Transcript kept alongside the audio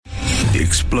The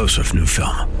explosive new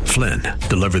film, Flynn,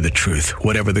 deliver the truth,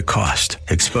 whatever the cost,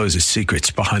 exposes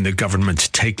secrets behind the government's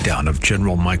takedown of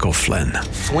General Michael Flynn.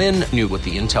 Flynn knew what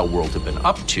the intel world had been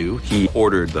up to. He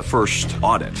ordered the first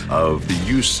audit of the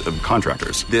use of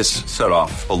contractors. This set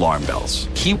off alarm bells.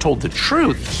 He told the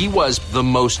truth. He was the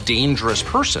most dangerous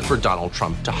person for Donald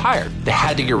Trump to hire. They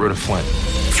had to get rid of Flynn.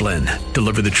 Flynn,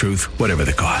 deliver the truth, whatever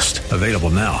the cost. Available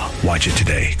now. Watch it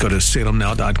today. Go to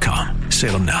salemnow.com.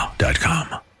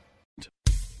 salemnow.com.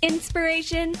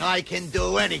 Inspiration. I can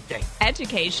do anything.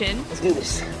 Education. Let's do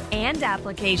this. And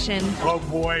application. Oh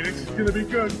boy, this is going to be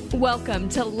good. Welcome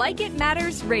to Like It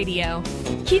Matters Radio.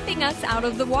 Keeping us out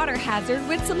of the water hazard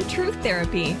with some truth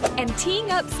therapy. And teeing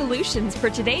up solutions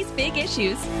for today's big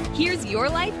issues. Here's your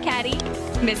life caddy,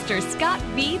 Mr. Scott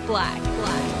V. Black.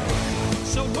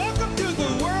 So welcome to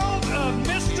the world of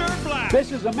Mr. Black.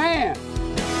 This is a man.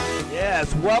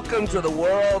 Yes, welcome to the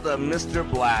world of Mr.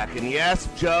 Black. And yes,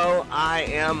 Joe, I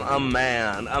am a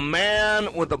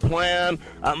man with a plan,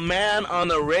 a man on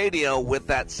the radio with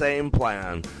that same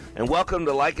plan. And welcome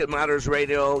to Like It Matters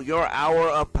Radio, your hour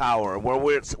of power, where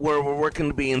we're working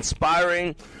to be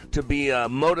inspiring, to be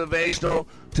motivational,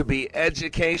 to be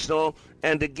educational,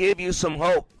 and to give you some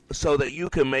hope so that you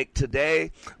can make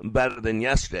today better than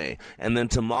yesterday, and then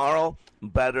tomorrow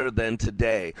better than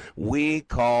today. We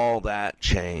call that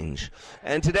change.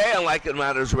 And today on Like It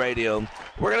Matters Radio,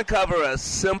 we're going to cover a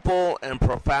simple and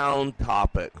profound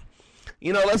topic.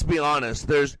 You know, let's be honest.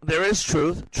 There is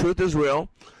truth. Truth is real.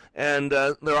 And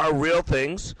there are real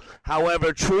things.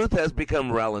 However, truth has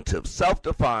become relative,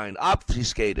 self-defined,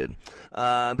 obfuscated.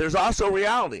 There's also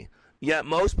reality. Yet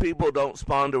most people don't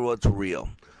respond to what's real.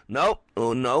 Nope,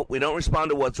 we don't respond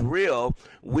to what's real.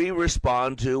 We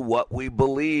respond to what we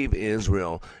believe is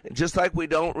real. Just like we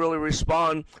don't really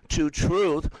respond to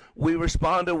truth, we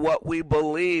respond to what we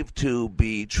believe to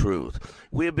be truth.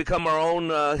 We have become our own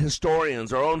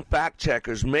historians, our own fact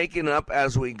checkers, making up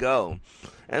as we go.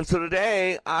 And so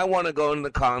today, I want to go into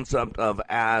the concept of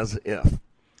as if.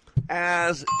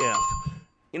 As if.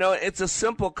 You know, it's a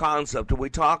simple concept, and we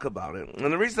talk about it.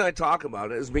 And the reason I talk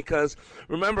about it is because,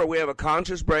 remember, we have a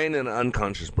conscious brain and an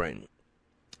unconscious brain.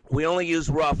 We only use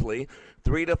roughly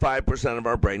 3 to 5% of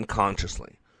our brain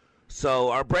consciously.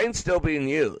 So our brain's still being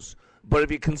used. But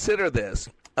if you consider this,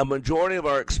 a majority of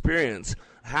our experience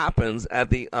happens at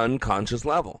the unconscious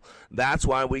level. That's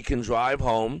why we can drive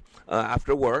home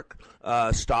after work,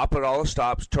 stop at all the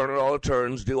stops, turn at all the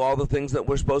turns, do all the things that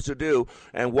we're supposed to do,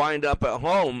 and wind up at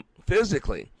home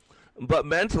physically. But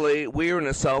mentally, we were in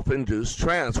a self-induced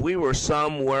trance. We were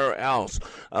somewhere else.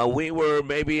 We were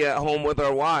maybe at home with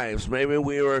our wives. Maybe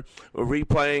we were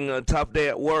replaying a tough day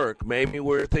at work. Maybe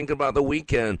we were thinking about the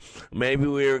weekend. Maybe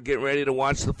we were getting ready to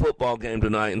watch the football game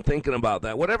tonight and thinking about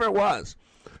that. Whatever it was.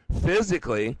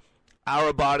 Physically,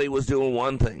 our body was doing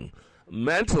one thing.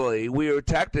 Mentally, we were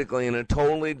technically in a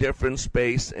totally different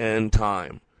space and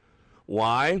time.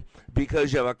 Why?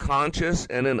 Because you have a conscious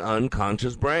and an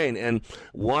unconscious brain, and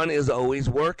one is always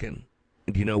working.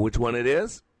 Do you know which one it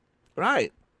is?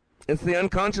 Right. It's the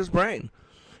unconscious brain.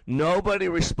 Nobody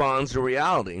responds to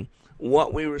reality.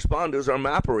 What we respond to is our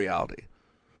map of reality.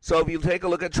 So if you take a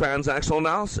look at transactional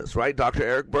analysis, right, Dr.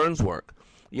 Eric Burns' work,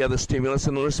 you have the stimulus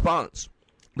and the response.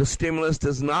 The stimulus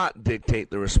does not dictate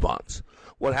the response.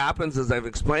 What happens is, I've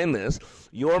explained this,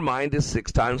 your mind is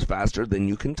 6 times faster than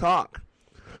you can talk.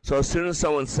 So as soon as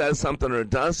someone says something or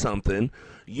does something,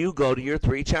 you go to your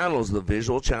 3 channels: the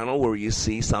visual channel where you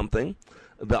see something,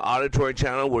 the auditory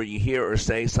channel where you hear or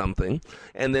say something,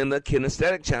 and then the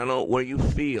kinesthetic channel where you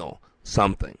feel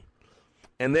something.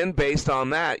 And then based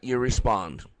on that, you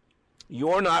respond.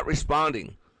 You're not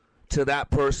responding to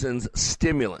that person's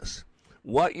stimulus.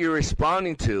 What you're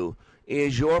responding to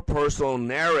is your personal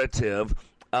narrative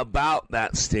about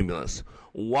that stimulus,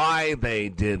 why they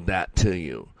did that to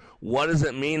you. What does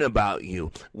it mean about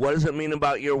you? What does it mean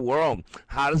about your world?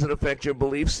 How does it affect your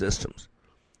belief systems?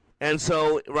 And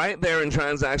so right there in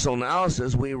transactional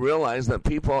analysis, we realize that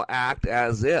people act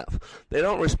as if. They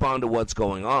don't respond to what's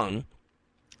going on.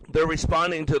 They're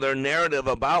responding to their narrative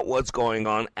about what's going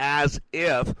on as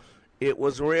if it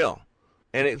was real.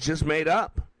 And it's just made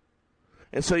up.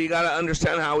 And so you got to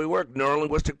understand how we work.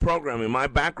 Neuro-linguistic programming, my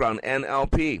background,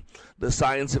 NLP, the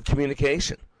science of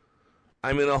communication.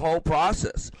 I mean, the whole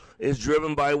process is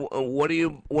driven by what do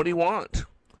you want?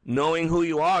 Knowing who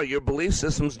you are, your belief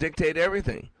systems dictate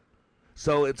everything.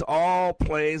 So it's all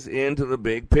plays into the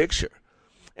big picture.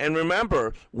 And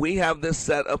remember, we have this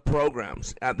set of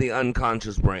programs at the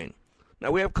unconscious brain. Now,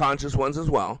 we have conscious ones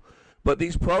as well, but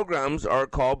these programs are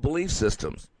called belief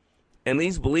systems. And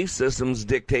these belief systems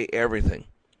dictate everything.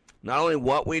 Not only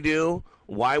what we do,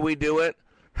 why we do it,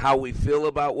 how we feel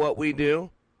about what we do.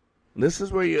 This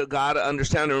is where you got to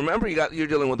understand. And remember, you're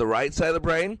dealing with the right side of the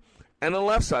brain and the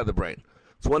left side of the brain.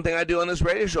 It's one thing I do on this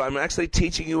radio show. I'm actually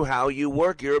teaching you how you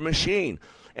work. You're a machine,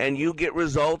 and you get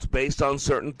results based on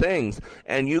certain things,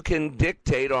 and you can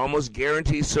dictate or almost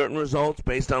guarantee certain results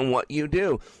based on what you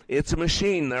do. It's a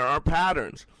machine. There are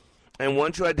patterns. And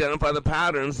once you identify the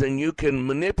patterns, then you can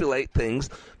manipulate things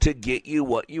to get you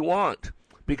what you want.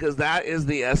 Because that is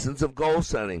the essence of goal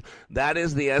setting. That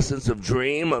is the essence of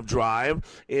dream, of drive,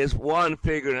 is one,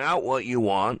 figuring out what you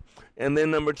want, and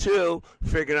then number two,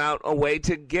 figuring out a way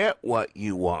to get what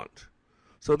you want.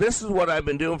 So this is what I've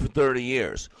been doing for 30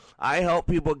 years. I help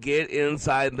people get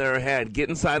inside their head, get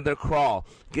inside their crawl,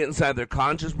 get inside their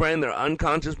conscious brain, their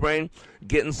unconscious brain,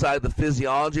 get inside the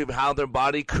physiology of how their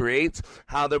body creates,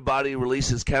 how their body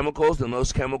releases chemicals, and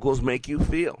those chemicals make you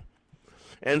feel.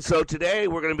 And so today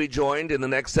we're going to be joined in the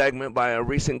next segment by a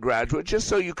recent graduate, just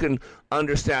so you can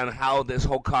understand how this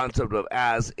whole concept of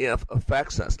as if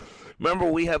affects us.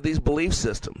 Remember, we have these belief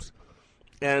systems,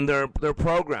 and they're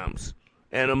programs.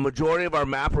 And a majority of our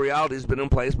map reality has been in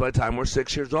place by the time we're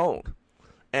 6 years old.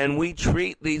 And we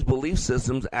treat these belief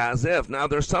systems as if. Now,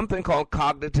 there's something called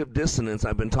cognitive dissonance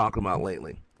I've been talking about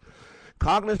lately.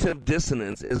 Cognitive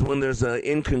dissonance is when there's an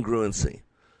incongruency,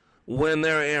 when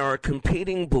there are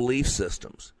competing belief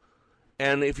systems.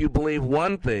 And if you believe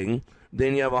one thing,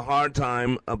 then you have a hard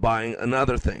time buying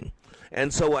another thing.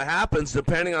 And so what happens,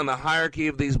 depending on the hierarchy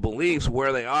of these beliefs,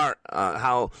 where they are,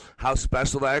 how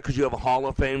special they are, because you have a Hall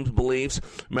of Fame beliefs.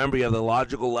 Remember, you have the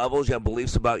logical levels. You have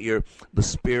beliefs about the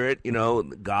spirit,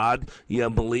 God. You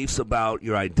have beliefs about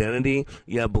your identity.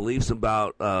 You have beliefs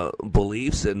about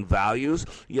beliefs and values.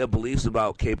 You have beliefs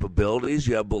about capabilities.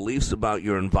 You have beliefs about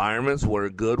your environments, what are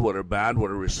good, what are bad,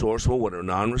 what are resourceful, what are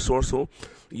non-resourceful.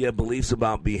 You have beliefs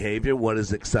about behavior, what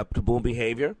is acceptable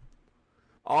behavior.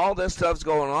 All this stuff's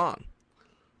going on.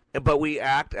 But we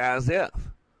act as if.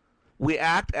 We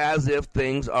act as if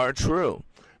things are true.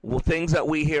 Well, things that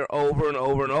we hear over and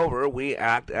over and over, we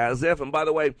act as if. And by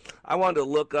the way, I wanted to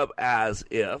look up as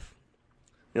if.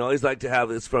 I always like to have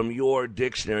this from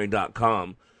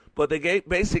yourdictionary.com. But they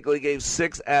basically gave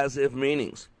 6 as if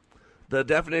meanings. The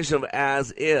definition of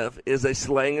as if is a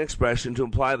slang expression to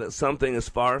imply that something is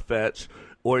far-fetched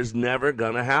or is never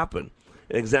going to happen.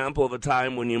 An example of a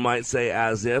time when you might say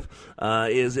as if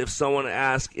is if someone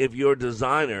asks if your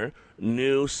designer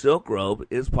new silk robe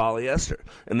is polyester.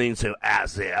 And then you say,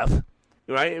 as if.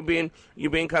 Right? You're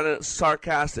being kind of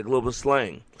sarcastic, a little bit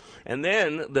slang. And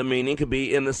then the meaning could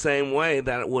be in the same way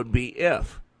that it would be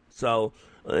if. So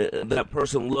that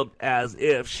person looked as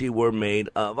if she were made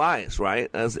of ice, right?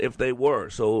 As if they were.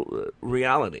 So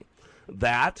reality.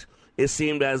 That. It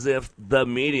seemed as if the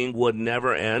meeting would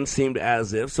never end, seemed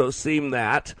as if. So it seemed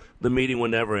that the meeting would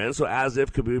never end. So as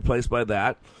if could be replaced by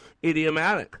that.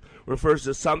 Idiomatic refers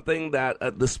to something that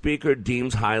the speaker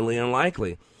deems highly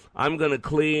unlikely. I'm going to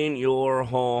clean your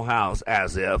whole house,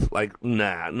 as if, like,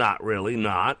 nah, not really,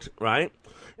 not, right?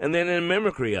 And then in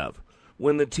mimicry of,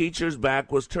 when the teacher's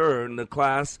back was turned, a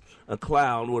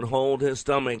clown would hold his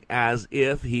stomach as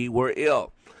if he were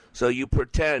ill. So you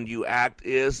pretend, you act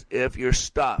as if you're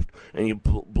stuffed, and you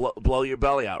blow your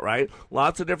belly out, right?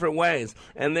 Lots of different ways.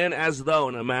 And then as though,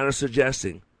 in a manner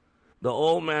suggesting, the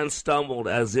old man stumbled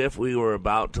as if we were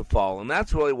about to fall. And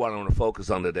that's really what I want to focus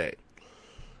on today.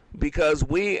 Because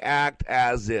we act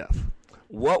as if.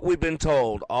 What we've been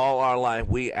told all our life,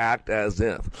 we act as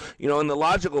if. In the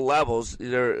logical levels,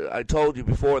 I told you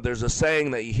before, there's a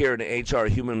saying that you hear in HR,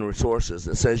 human resources,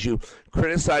 that says you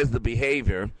criticize the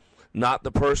behavior, not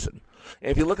the person.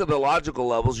 And if you look at the logical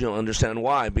levels, you'll understand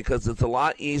why. Because it's a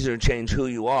lot easier to change who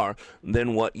you are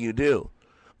than what you do.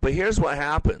 But here's what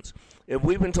happens. If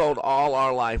we've been told all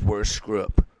our life we're a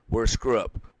screw-up,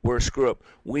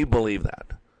 we believe that.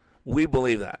 We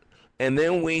believe that. And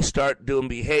then we start doing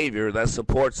behavior that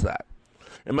supports that.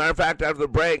 As a matter of fact, after the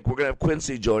break, we're going to have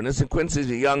Quincy join us. And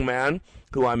Quincy's a young man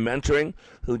who I'm mentoring,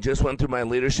 who just went through my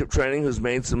leadership training, who's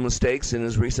made some mistakes in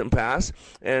his recent past,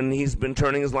 and he's been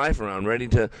turning his life around, ready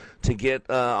to get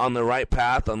on the right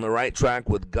path, on the right track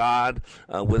with God,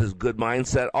 with his good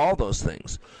mindset, all those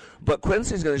things. But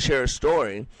Quincy's going to share a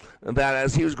story that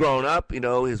as he was growing up,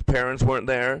 his parents weren't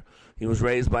there. He was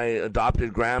raised by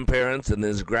adopted grandparents, and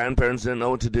his grandparents didn't know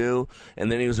what to do.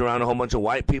 And then he was around a whole bunch of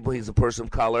white people. He's a person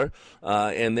of color.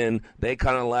 And then they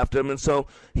kind of left him. And so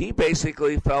he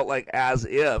basically felt like as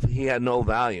if he had no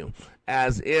value,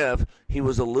 as if he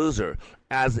was a loser,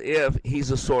 as if he's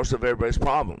the source of everybody's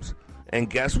problems. And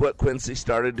guess what Quincy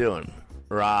started doing?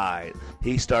 right.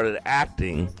 He started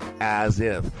acting as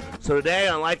if. So today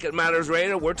on Like It Matters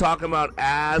Radio, we're talking about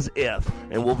as if.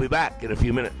 And we'll be back in a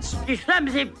few minutes. You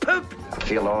clumsy poop! I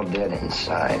feel all dead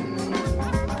inside.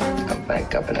 I'm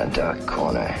backed up in a dark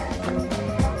corner.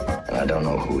 And I don't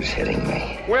know who's hitting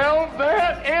me. Well,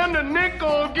 that and a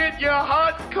nickel get you a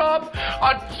hot cup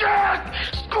of Jack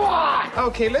Squat!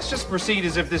 Okay, let's just proceed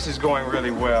as if this is going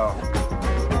really well.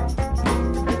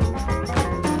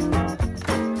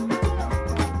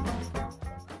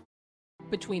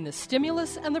 Between the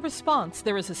stimulus and the response,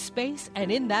 there is a space, and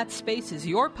in that space is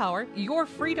your power, your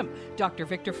freedom. Dr.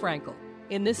 Viktor Frankl.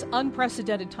 In this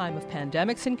unprecedented time of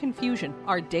pandemics and confusion,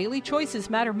 our daily choices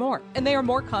matter more, and they are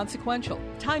more consequential.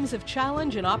 Times of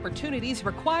challenge and opportunities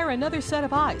require another set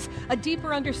of eyes, a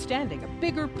deeper understanding, a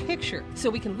bigger picture, so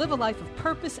we can live a life of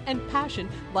purpose and passion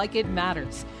like it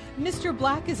matters. Mr.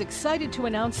 Black is excited to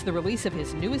announce the release of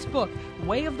his newest book,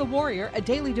 Way of the Warrior, a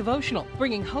daily devotional,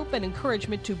 bringing hope and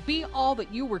encouragement to be all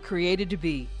that you were created to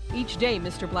be. Each day,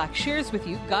 Mr. Black shares with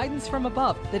you guidance from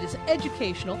above that is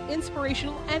educational,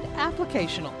 inspirational, and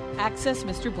applicational. Access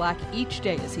Mr. Black each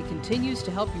day as he continues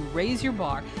to help you raise your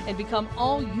bar and become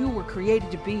all you were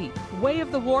created to be. Way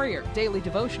of the Warrior Daily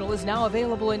Devotional is now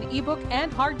available in ebook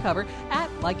and hardcover at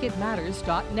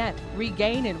likeitmatters.net.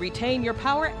 Regain and retain your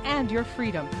power and your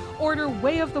freedom. Order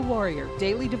Way of the Warrior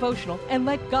Daily Devotional and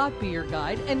let God be your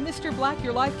guide and Mr. Black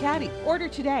your life caddy. Order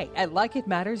today at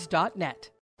likeitmatters.net.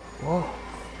 Whoa.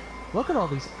 Look at all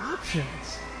these options.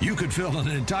 You could fill an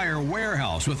entire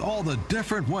warehouse with all the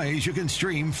different ways you can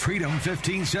stream Freedom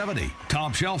 1570.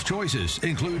 Top shelf choices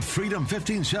include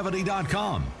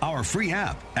freedom1570.com, our free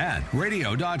app, and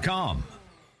radio.com.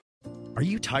 Are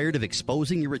you tired of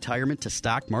exposing your retirement to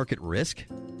stock market risk?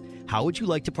 How would you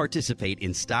like to participate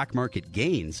in stock market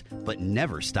gains, but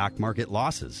never stock market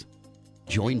losses?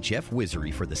 Join Jeff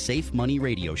Wizzery for the Safe Money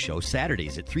Radio Show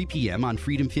Saturdays at 3 p.m. on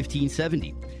Freedom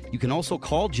 1570. You can also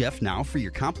call Jeff now for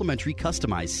your complimentary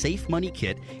customized Safe Money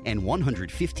Kit and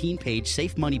 115-page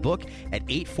Safe Money book at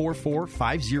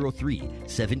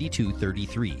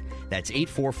 844-503-7233. That's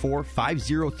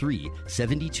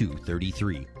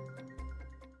 844-503-7233.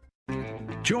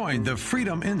 Join the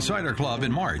Freedom Insider Club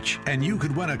in March, and you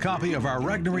could win a copy of our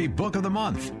Regnery Book of the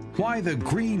Month, Why the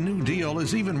Green New Deal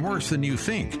is Even Worse Than You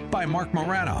Think, by Mark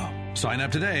Morano. Sign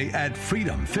up today at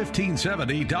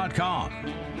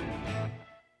freedom1570.com.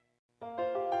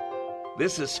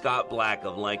 This is Scott Black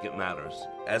of Like It Matters.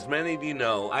 As many of you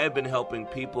know, I have been helping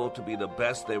people to be the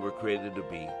best they were created to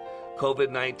be.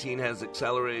 COVID-19 has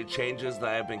accelerated changes that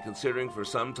I have been considering for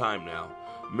some time now.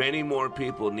 Many more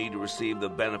people need to receive the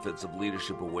benefits of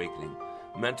Leadership Awakening.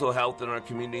 Mental health in our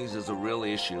communities is a real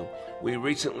issue. We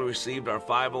recently received our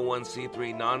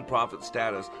 501c3 nonprofit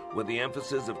status with the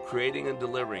emphasis of creating and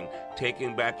delivering,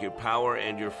 taking back your power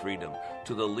and your freedom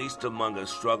to the least among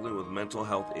us struggling with mental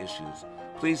health issues.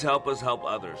 Please help us help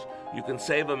others. You can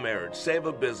save a marriage, save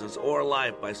a business, or a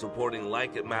life by supporting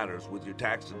Like It Matters with your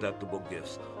tax-deductible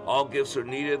gifts. All gifts are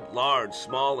needed, large,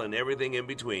 small, and everything in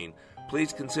between.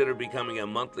 Please consider becoming a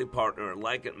monthly partner at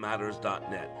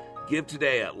likeitmatters.net. Give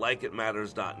today at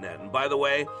likeitmatters.net. And by the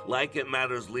way, Like It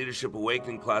Matters Leadership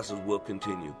Awakening classes will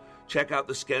continue. Check out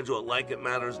the schedule at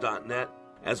likeitmatters.net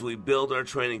as we build our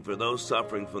training for those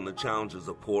suffering from the challenges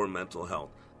of poor mental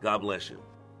health. God bless you.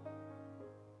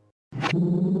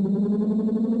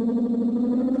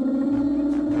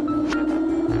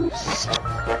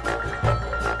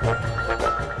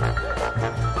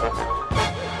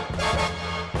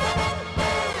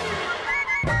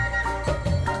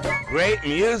 Great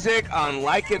music on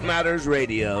Like It Matters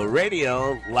Radio.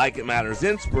 Radio, Like It Matters,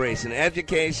 inspiration,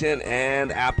 education,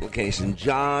 and application.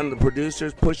 John, the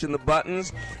producer's pushing the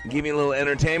buttons, giving you a little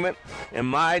entertainment. And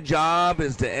my job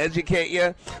is to educate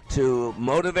you, to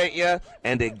motivate you,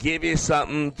 and to give you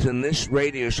something to this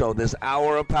radio show, this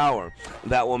hour of power,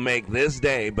 that will make this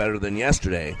day better than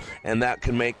yesterday, and that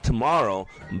can make tomorrow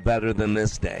better than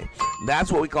this day.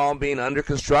 That's what we call being under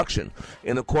construction.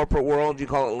 In the corporate world, you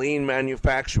call it lean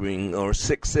manufacturing, or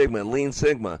Six Sigma, Lean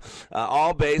Sigma,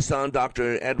 all based on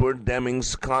Dr. Edward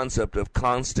Deming's concept of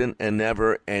constant and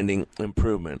never-ending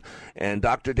improvement. And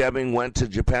Dr. Deming went to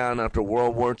Japan after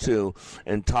World War II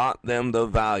and taught them the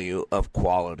value of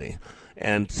quality.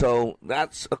 And so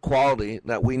that's a quality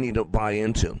that we need to buy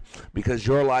into, because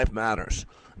your life matters,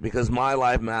 because my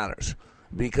life matters.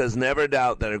 Because never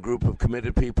doubt that a group of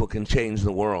committed people can change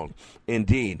the world.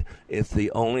 Indeed, it's the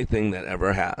only thing that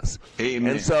ever has.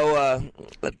 Amen. And so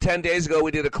 10 days ago,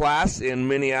 we did a class in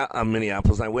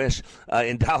Minneapolis, I wish,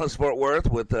 in Dallas-Fort Worth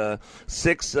with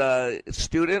 6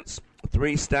 students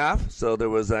 3 staff, so there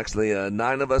was actually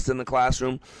 9 of us in the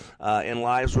classroom, and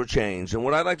lives were changed. And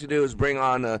what I'd like to do is bring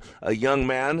on a young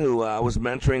man who I was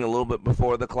mentoring a little bit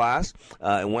before the class,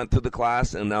 and went through the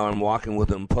class, and now I'm walking with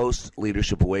him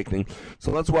post-Leadership Awakening.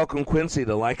 So let's welcome Quincy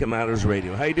to Like It Matters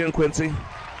Radio. How you doing, Quincy?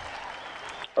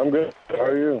 I'm good. How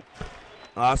are you?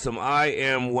 Awesome. I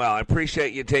am well. I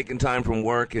appreciate you taking time from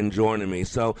work and joining me.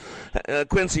 So,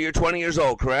 Quincy, you're 20 years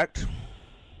old, correct?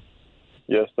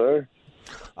 Yes, sir.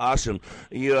 Awesome.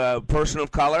 You a person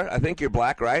of color? I think you're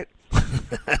black, right?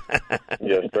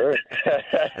 Yes, sir.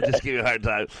 I just give you a hard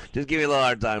time. Just give you a little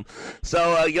hard time.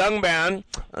 So, a young man,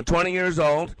 20 years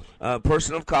old,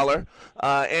 person of color,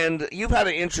 and you've had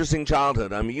an interesting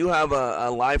childhood. I mean, you have a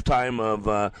lifetime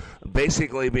of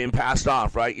basically being passed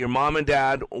off, right? Your mom and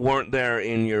dad weren't there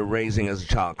in your raising as a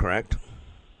child, correct?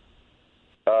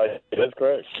 That's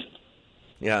correct.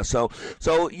 Yeah, so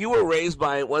you were raised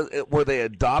by, were they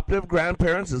adoptive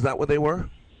grandparents? Is that what they were?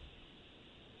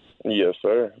 Yes,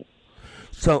 sir.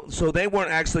 So they weren't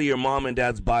actually your mom and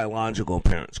dad's biological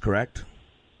parents, correct?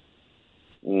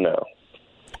 No.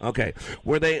 Okay.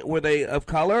 Were they of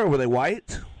color or were they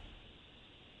white?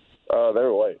 They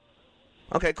were white.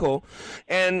 Okay, cool.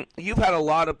 And you've had a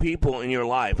lot of people in your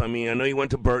life. I mean, I know you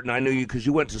went to Burton. I knew you because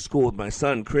you went to school with my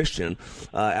son, Christian,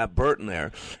 at Burton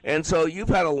there. And so you've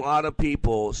had a lot of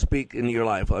people speak in your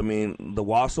life. I mean, the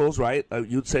Wassells, right?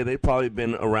 You'd say they've probably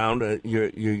been around your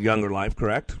younger life,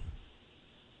 correct?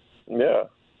 Yeah.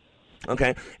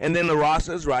 Okay. And then the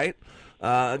Rosses, right?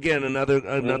 Again,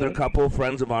 another couple,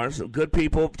 friends of ours. Good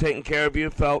people, taking care of you,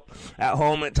 felt at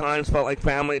home at times, felt like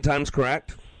family at times,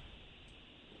 correct?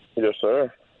 Yes,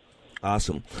 sir.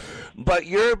 Awesome. But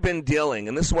you've been dealing,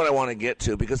 and this is what I want to get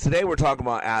to, because today we're talking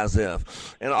about as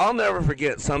if. And I'll never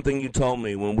forget something you told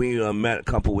me when we met a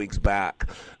couple weeks back.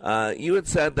 You had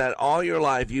said that all your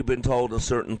life you've been told a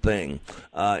certain thing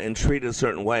and treated a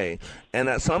certain way. And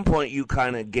at some point you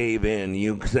kind of gave in.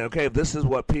 You said, okay, if this is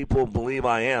what people believe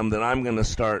I am, then I'm going to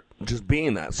start just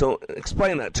being that. So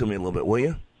explain that to me a little bit, will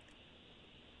you?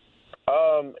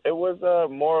 It was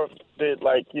more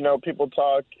like, people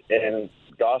talk and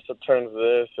gossip turns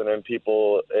this, and then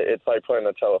it's like playing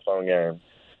a telephone game.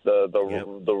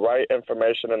 The right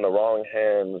information in the wrong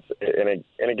hands, and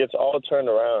it gets all turned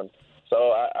around.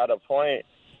 So at a point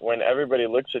when everybody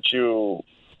looks at you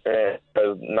as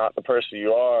not the person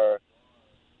you are,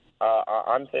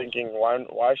 I'm thinking,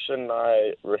 why shouldn't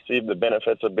I receive the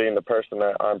benefits of being the person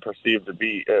that I'm perceived to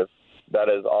be if that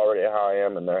is already how I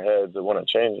am in their heads? It wouldn't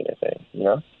change anything,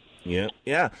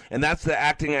 Yeah, and that's the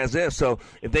acting as if. So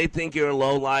if they think you're a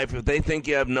low life, if they think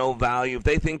you have no value, if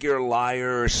they think you're a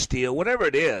liar or steal, whatever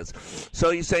it is.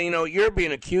 So you say, you're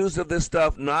being accused of this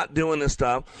stuff, not doing this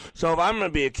stuff. So if I'm going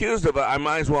to be accused of it, I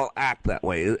might as well act that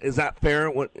way. Is that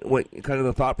fair? What kind of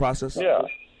the thought process?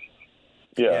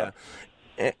 Yeah.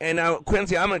 And now,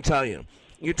 Quincy, I'm going to tell you.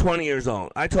 You're 20 years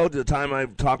old. I told you the time I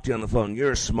talked to you on the phone,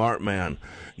 you're a smart man.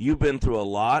 You've been through a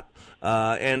lot,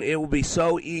 and it will be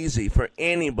so easy for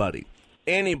anybody.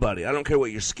 I don't care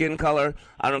what your skin color.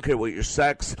 I don't care what your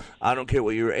sex. I don't care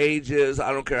what your age is.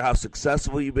 I don't care how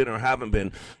successful you've been or haven't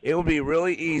been. It will be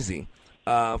really easy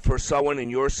for someone in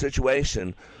your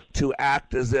situation to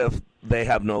act as if they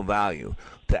have no value,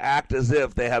 to act as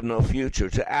if they have no future,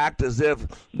 to act as if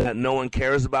that no one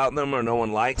cares about them or no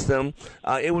one likes them.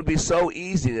 It would be so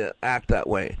easy to act that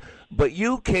way. But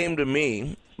you came to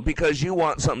me because you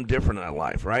want something different in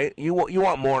life, right? You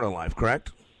want more in life,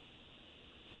 correct?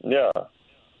 Yeah.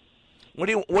 What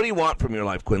do you want from your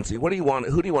life, Quincy? What do you want?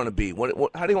 Who do you want to be?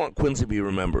 How do you want Quincy to be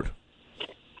remembered?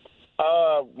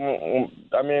 How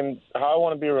I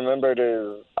want to be remembered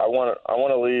is I want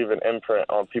to leave an imprint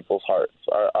on people's hearts.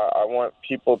 I want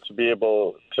people to be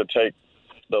able to take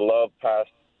the love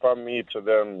passed from me to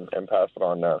them and pass it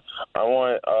on now. I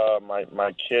want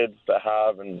my kids to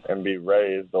have and be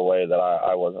raised the way that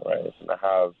I wasn't raised, and to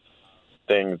have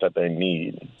things that they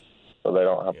need so they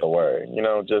don't have to worry.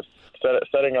 Just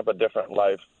setting up a different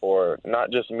life for not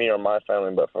just me or my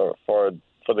family, but for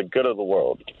the good of the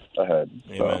world ahead.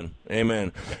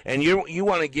 Amen. And you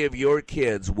want to give your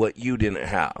kids what you didn't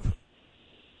have,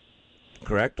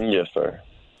 correct? Yes, sir.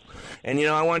 And,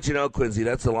 I want you to know, Quincy,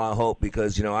 that's a lot of hope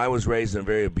because, I was raised in a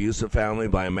very abusive family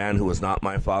by a man who was not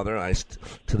my father. I,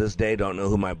 to this day, don't know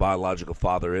who my biological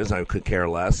father is. I could care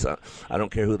less. I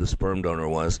don't care who the sperm donor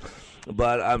was.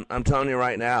 But I'm telling you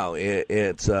right now,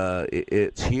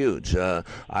 it's huge.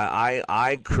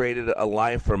 I created a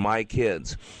life for my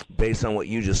kids based on what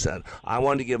you just said. I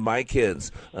wanted to give my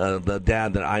kids the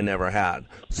dad that I never had,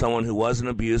 someone who wasn't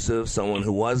abusive, someone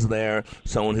who was there,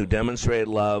 someone who demonstrated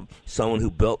love, someone who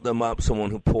built them up,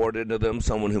 someone who poured into them,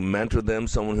 someone who mentored them,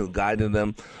 someone who guided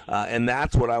them, and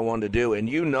that's what I wanted to do. And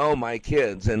you know my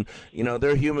kids, and you know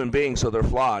they're human beings, so they're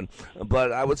flawed.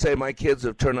 But I would say my kids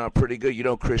have turned out pretty good. You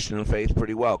know Christian and Faith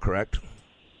pretty well, correct?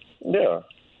 Yeah.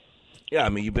 Yeah, I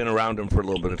mean, you've been around them for a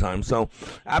little bit of time, so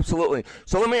absolutely.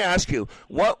 So let me ask you,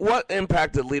 what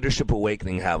impact did Leadership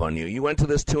Awakening have on you? You went to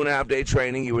this 2.5-day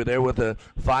training. You were there with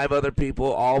 5 other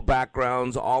people, all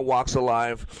backgrounds, all walks of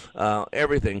life,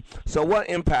 everything. So what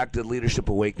impact did Leadership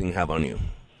Awakening have on you?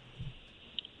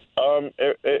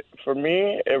 For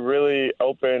me, it really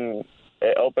opened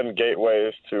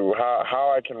gateways to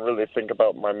how I can really think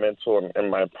about my mental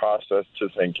and my process to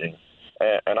thinking.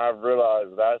 And I've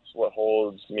realized that's what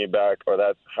holds me back, or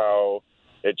that's how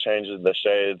it changes the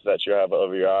shades that you have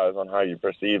over your eyes on how you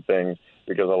perceive things,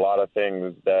 because a lot of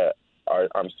things that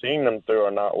I'm seeing them through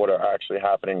are not what are actually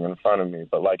happening in front of me.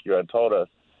 But like you had told us,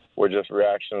 were just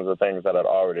reactions of things that had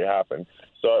already happened.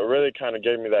 So it really kind of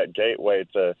gave me that gateway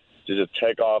to just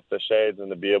take off the shades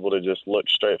and to be able to just look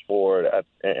straight forward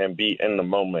and be in the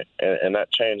moment. And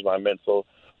that changed my mental,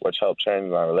 which helped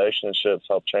change my relationships,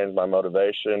 helped change my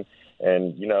motivation.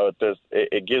 And, you know,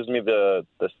 it gives me the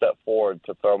step forward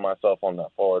to throw myself on that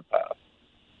forward path.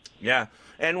 Yeah.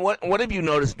 And what have you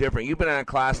noticed different? You've been in a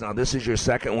class now. This is your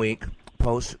second week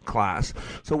post-class.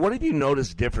 So what have you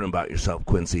noticed different about yourself,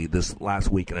 Quincy, this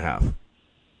last week and a half?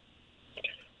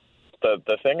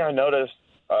 The thing I noticed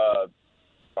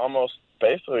almost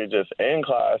basically just in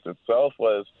class itself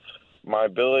was my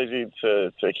ability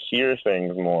to hear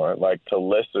things more, like to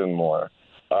listen more.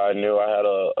 I knew I had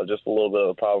just a little bit of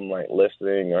a problem, like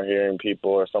listening or hearing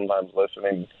people, or sometimes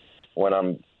listening when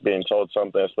I'm being told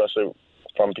something, especially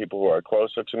from people who are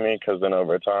closer to me, because then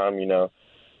over time, you know,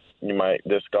 you might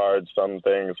discard some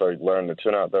things or learn to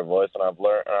tune out their voice. And I've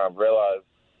realized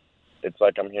it's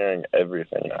like I'm hearing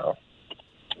everything now.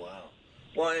 Wow.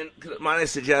 Well, and might I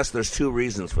suggest there's 2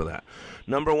 reasons for that.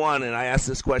 Number one, and I asked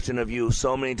this question of you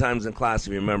so many times in class,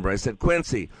 if you remember, I said,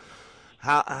 Quincy,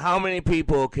 how many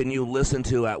people can you listen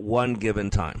to at one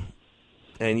given time?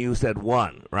 And you said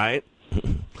 1, right?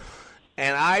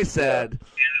 And I said,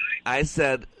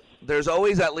 there's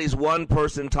always at least one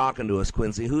person talking to us,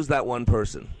 Quincy. Who's that one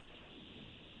person?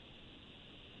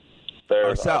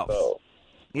 There's ourselves.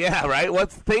 Yeah, right?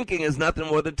 What's thinking is nothing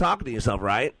more than talking to yourself,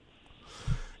 right?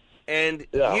 And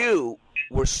you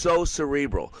were so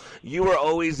cerebral. You were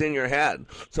always in your head.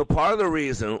 So part of the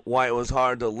reason why it was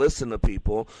hard to listen to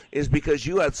people is because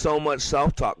you had so much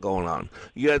self-talk going on.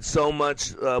 You had so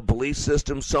much belief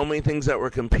system, so many things that were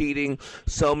competing,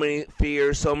 so many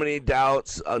fears, so many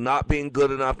doubts, not being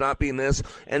good enough, not being this.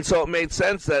 And so it made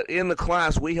sense that in the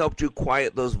class we helped you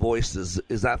quiet those voices.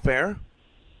 Is that fair?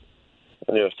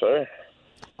 Yes, sir.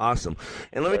 Awesome.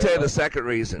 And let me tell you the second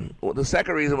reason. Well, the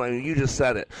second reason why you just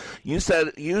said it. You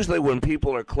said usually when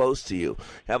people are close to you,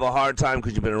 have a hard time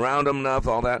because you've been around them enough,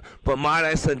 all that. But might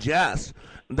I suggest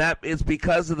that it's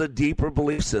because of the deeper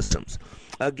belief systems.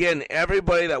 Again,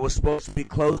 everybody that was supposed to be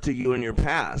close to you in your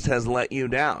past has let you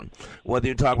down. Whether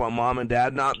you talk about mom and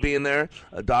dad not being there,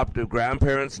 adoptive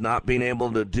grandparents not being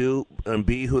able to do and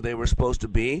be who they were supposed to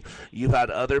be. You've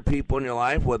had other people in your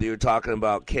life, whether you're talking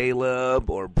about Caleb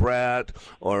or Brett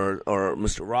or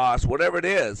Mr. Ross, whatever it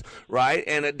is, right?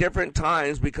 And at different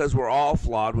times, because we're all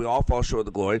flawed, we all fall short of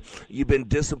the glory, you've been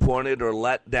disappointed or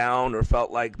let down or felt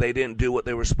like they didn't do what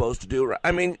they were supposed to do.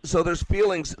 I mean, so there's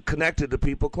feelings connected to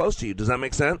people close to you. Does that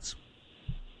make sense?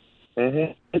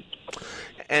 Mm-hmm.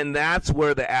 And that's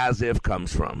where the as if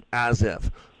comes from, as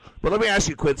if. But let me ask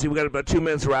you, Quincy, we got about 2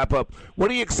 minutes to wrap up. What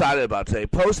are you excited about today?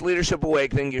 Post-Leadership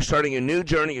Awakening, you're starting a new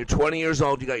journey. You're 20 years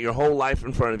old. You got your whole life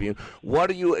in front of you. What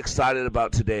are you excited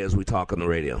about today as we talk on the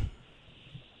radio?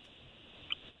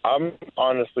 I'm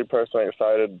honestly personally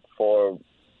excited for,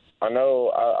 I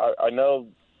know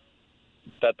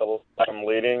that the life I'm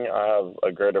leading, I have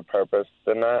a greater purpose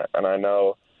than that, and I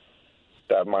know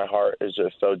that my heart is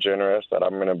just so generous that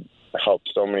I'm going to help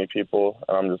so many people,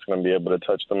 and I'm just going to be able to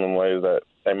touch them in ways that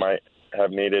they might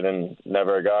have needed and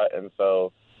never got. And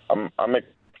so I'm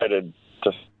excited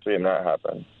to seeing that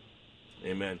happen.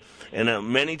 Amen. And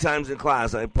many times in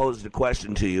class, I posed a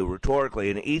question to you rhetorically,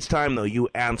 and each time, though, you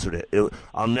answered it.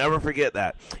 I'll never forget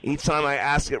that. Each time I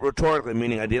asked it rhetorically,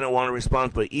 meaning I didn't want a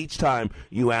response, but each time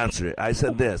you answered it. I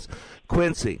said this,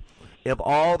 Quincy, If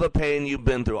all the pain you've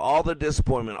been through, all the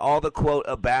disappointment, all the, quote,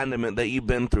 abandonment that you've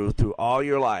been through all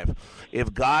your life,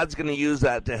 if God's going to use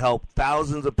that to help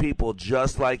thousands of people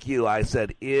just like you, I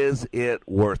said, is it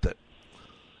worth it?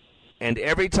 And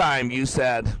every time you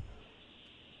said,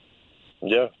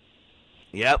 yeah.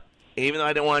 Yep. Even though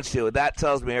I didn't want you to, that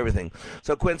tells me everything.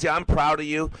 So, Quincy, I'm proud of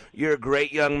you. You're a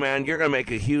great young man. You're going to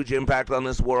make a huge impact on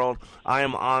this world. I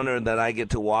am honored that I get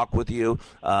to walk with you.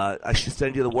 I should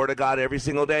send you the Word of God every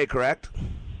single day, correct?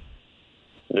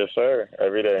 Yes, sir.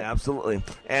 Every day. Absolutely.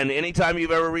 And anytime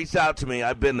you've ever reached out to me,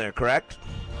 I've been there, correct?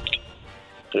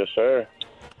 Yes, sir.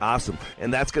 Awesome.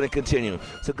 And that's going to continue.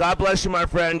 So God bless you, my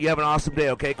friend. You have an awesome day,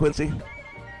 okay, Quincy?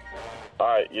 All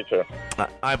right, you too. All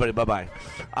right, buddy. Bye-bye.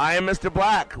 I am Mr.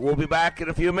 Black. We'll be back in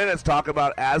a few minutes. Talk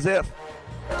about As If.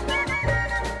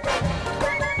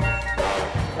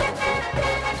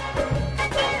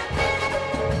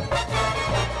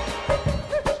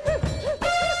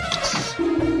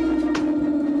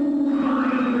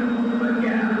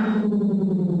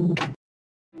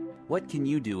 What can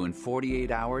you do in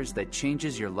 48 hours that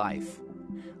changes your life?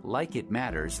 Like It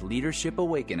Matters Leadership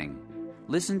Awakening.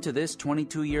 Listen to this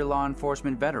 22-year law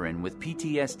enforcement veteran with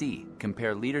PTSD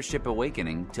compare Leadership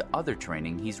Awakening to other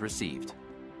training he's received.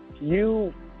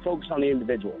 You focus on the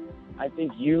individual. I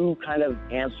think you kind of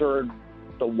answered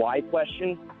the why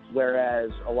question,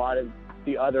 whereas a lot of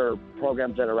the other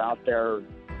programs that are out there,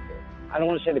 I don't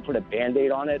want to say they put a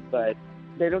Band-Aid on it, but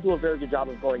they don't do a very good job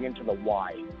of going into the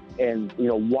why. And,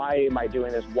 why am I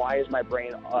doing this? Why is my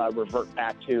brain revert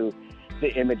back to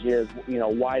the images?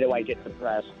 Why do I get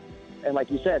depressed? And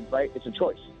like you said, right, it's a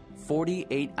choice.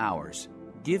 48 hours.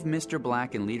 Give Mr.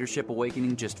 Black and Leadership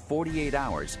Awakening just 48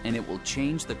 hours, and it will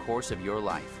change the course of your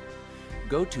life.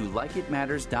 Go to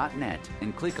likeitmatters.net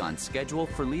and click on Schedule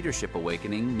for Leadership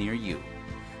Awakening near you.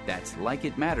 That's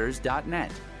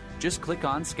likeitmatters.net. Just click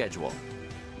on Schedule.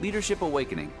 Leadership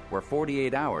Awakening, where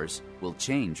 48 hours will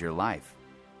change your life.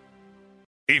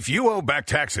 If you owe back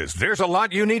taxes, there's a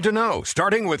lot you need to know,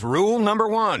 starting with rule number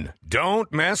 1.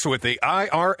 Don't mess with the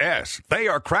IRS. They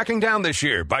are cracking down this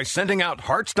year by sending out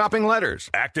heart-stopping letters,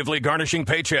 actively garnishing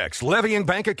paychecks, levying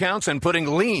bank accounts, and putting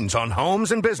liens on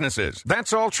homes and businesses.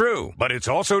 That's all true, but it's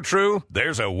also true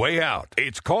there's a way out.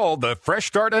 It's called the Fresh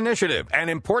Start Initiative, an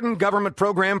important government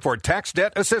program for tax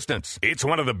debt assistance. It's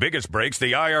one of the biggest breaks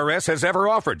the IRS has ever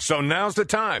offered, so now's the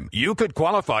time. You could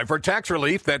qualify for tax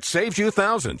relief that saves you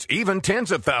thousands, even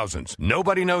tens of thousands.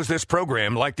 Nobody knows this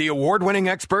program like the award-winning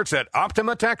experts at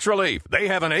Optima Tax Relief. They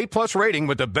have an A+ rating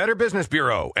with the Better Business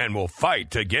Bureau and will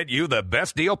fight to get you the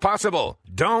best deal possible.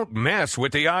 Don't mess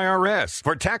with the IRS.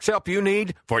 For tax help you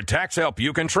need, for tax help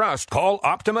you can trust, call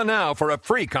Optima now for a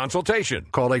free consultation.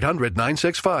 Call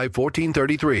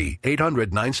 800-965-1433.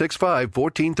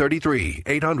 800-965-1433.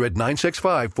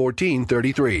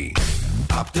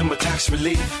 800-965-1433. Optima Tax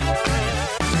Relief.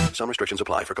 Some restrictions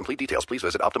apply. For complete details, please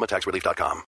visit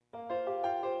OptimaTaxRelief.com.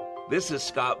 This is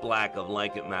Scott Black of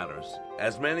Like It Matters.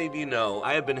 As many of you know,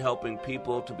 I have been helping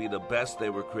people to be the best they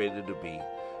were created to be.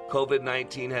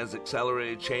 COVID-19 has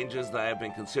accelerated changes that I have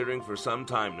been considering for some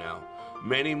time now.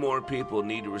 Many more people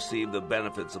need to receive the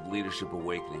benefits of Leadership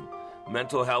Awakening.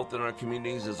 Mental health in our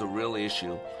communities is a real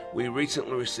issue. We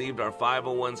recently received our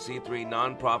 501c3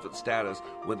 nonprofit status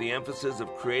with the emphasis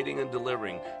of creating and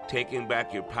delivering, taking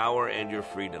back your power and your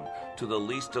freedom to the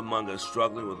least among us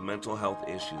struggling with mental health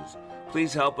issues.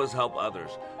 Please help us help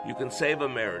others. You can save a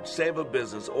marriage, save a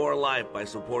business, or a life by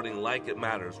supporting Like It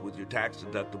Matters with your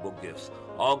tax-deductible gifts.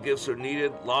 All gifts are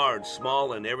needed, large,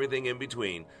 small, and everything in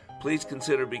between. Please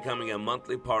consider becoming a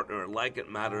monthly partner at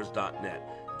likeitmatters.net.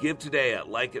 Give today at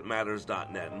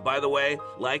likeitmatters.net. And by the way,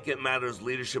 Like It Matters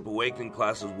Leadership Awakening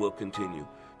classes will continue.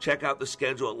 Check out the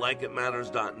schedule at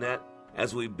likeitmatters.net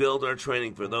as we build our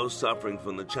training for those suffering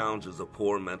from the challenges of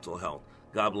poor mental health.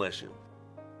 God bless you.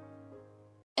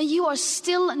 And you are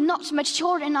still not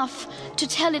mature enough to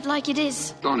tell it like it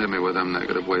is. Don't hit me with them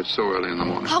negative waves so early in the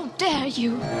morning. How dare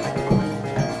you?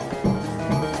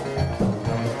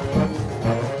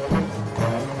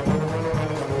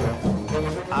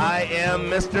 I am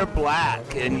Mr.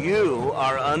 Black, and you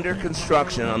are under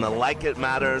construction on the Like It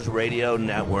Matters radio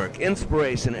network.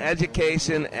 Inspiration,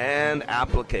 education, and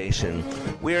application.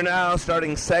 We are now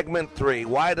starting segment 3.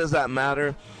 Why does that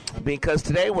matter? Because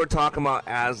today we're talking about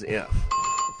as if.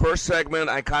 First segment,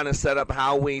 I kind of set up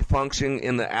how we function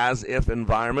in the as-if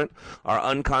environment, our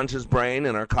unconscious brain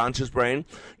and our conscious brain.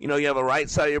 You know, you have a right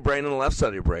side of your brain and a left side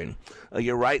of your brain.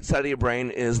 Your right side of your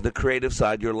brain is the creative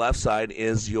side. Your left side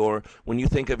is when you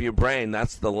think of your brain,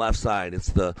 that's the left side. It's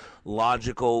the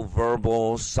logical,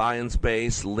 verbal,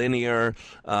 science-based, linear,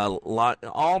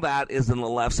 all that is in the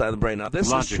left side of the brain. Now,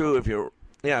 this is true if you're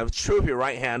Yeah, it's true if you're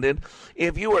right-handed.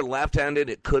 If you were left-handed,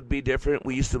 it could be different.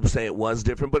 We used to say it was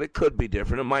different, but it could be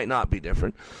different. It might not be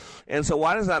different. And so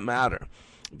why does that matter?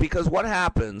 Because what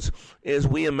happens is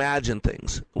we imagine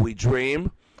things. We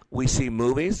dream. We see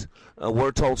movies.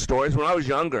 We're told stories. When I was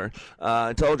younger,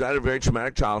 I told you I had a very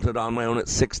traumatic childhood on my own at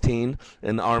 16,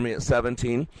 in the Army at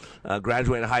 17,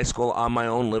 graduated high school on my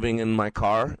own, living in my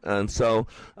car. And so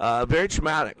very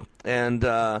traumatic. And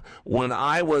when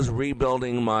I was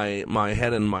rebuilding my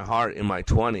head and my heart in my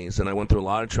 20s, and I went through a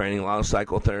lot of training, a lot of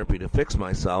psychotherapy to fix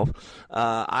myself,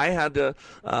 I had to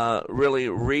really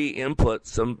re-input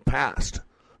some past.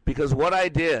 Because what I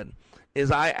did is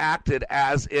I acted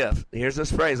as if, here's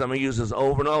this phrase, I'm going to use this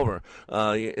over and over.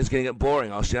 It's going to get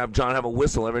boring. I'll have John have a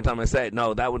whistle every time I say it.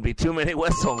 No, that would be too many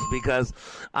whistles because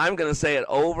I'm going to say it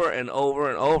over and over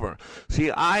and over. See,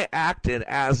 I acted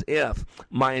as if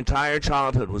my entire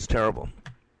childhood was terrible.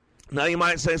 Now you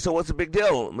might say, so what's the big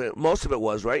deal? Most of it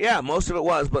was, right? Yeah, most of it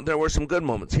was, but there were some good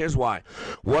moments. Here's why.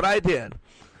 What I did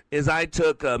is I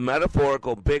took a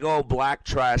metaphorical big old black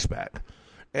trash bag,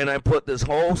 and I put this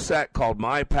whole set called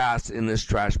My Past in this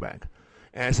trash bag.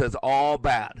 And it says all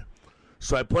bad.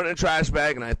 So I put it in a trash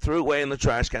bag and I threw it away in the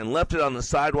trash can, left it on the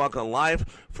sidewalk of life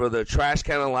for the trash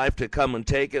can of life to come and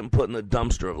take it and put in the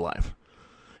dumpster of life.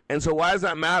 And so why does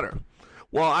that matter?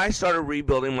 Well, I started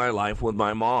rebuilding my life with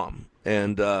my mom.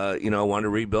 And, wanted to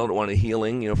rebuild, wanted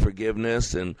healing,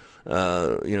 forgiveness and,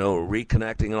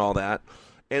 reconnecting and all that.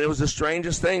 And it was the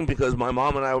strangest thing because my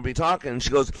mom and I would be talking, and she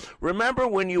goes, remember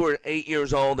when you were 8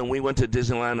 years old and we went to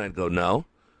Disneyland? I'd go, no.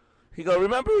 He'd go,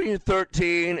 remember when you were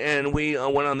 13 and we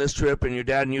went on this trip and your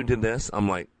dad and you did this? I'm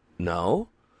like, no.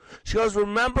 She goes,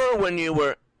 remember when you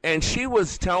were, and she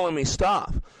was telling me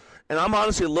stuff. And I'm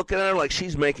honestly looking at her like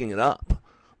she's making it up,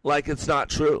 like it's not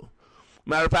true.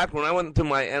 Matter of fact, when I went through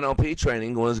my NLP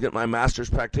training, when I was getting my master's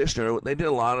practitioner, they did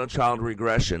a lot of child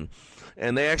regression.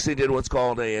 And they actually did what's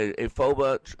called a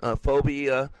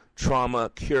phobia trauma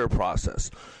cure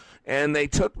process. And they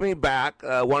took me back,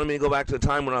 wanted me to go back to the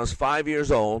time when I was 5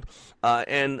 years old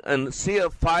and see a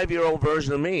 5-year-old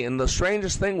version of me. And the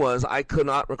strangest thing was I could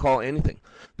not recall anything.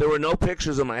 There were no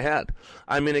pictures in my head.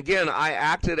 I mean, again, I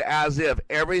acted as if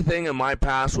everything in my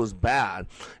past was bad.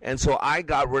 And so I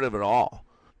got rid of it all.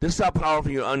 This is how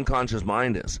powerful your unconscious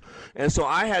mind is. And so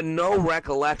I had no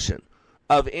recollection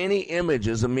of any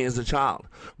images of me as a child.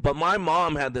 But my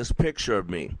mom had this picture of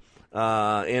me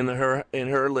in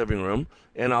her living room,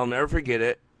 and I'll never forget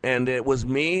it. And it was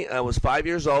me. I was 5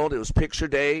 years old. It was picture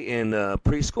day in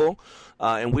preschool,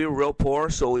 and we were real poor,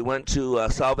 so we went to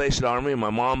Salvation Army, and my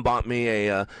mom bought me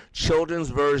a children's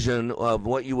version of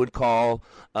what you would call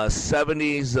a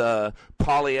 70s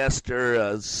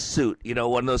polyester suit.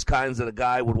 One of those kinds that a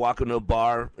guy would walk into a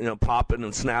bar, popping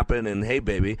and snapping, and, hey,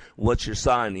 baby, what's your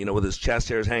sign? With his chest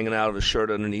hairs hanging out of his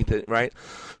shirt underneath it, right?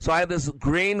 So I had this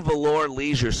green velour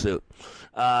leisure suit.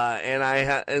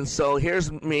 And so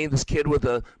here's me, this kid with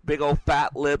a big old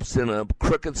fat lips and a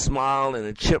crooked smile and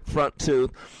a chipped front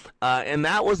tooth, and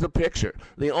that was the picture.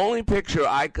 The only picture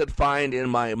I could find in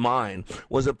my mind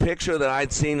was a picture that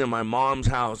I'd seen in my mom's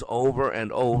house over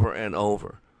and over and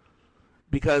over,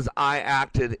 because I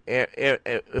acted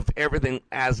everything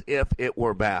as if it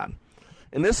were bad.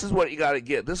 And this is what you got to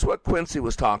get. This is what Quincy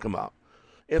was talking about.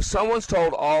 If someone's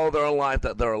told all their life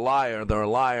that they're a liar, they're a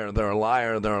liar, they're a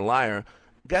liar, they're a liar,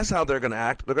 guess how they're going to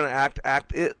act? They're going to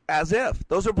act as if.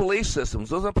 Those are belief systems.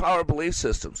 Those are power belief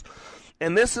systems.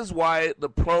 And this is why the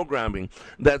programming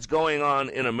that's going on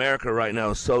in America right now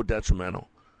is so detrimental.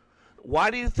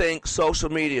 Why do you think social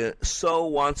media so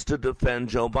wants to defend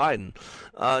Joe Biden?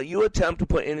 You attempt to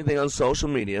put anything on social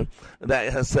media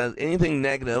that has said anything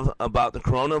negative about the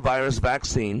coronavirus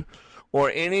vaccine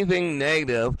or anything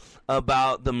negative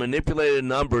about the manipulated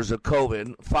numbers of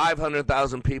COVID.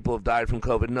 500,000 people have died from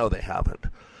COVID. No, they haven't.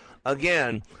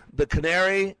 Again, the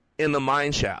canary in the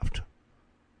mine shaft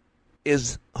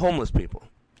is homeless people.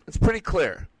 It's pretty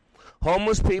clear.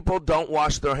 Homeless people don't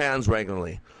wash their hands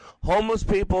regularly. Homeless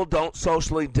people don't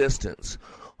socially distance.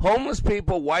 Homeless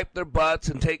people wipe their butts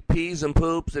and take pees and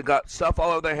poops and got stuff all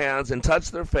over their hands and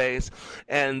touch their face,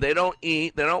 and they don't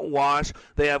eat, they don't wash,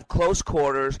 they have close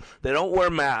quarters, they don't wear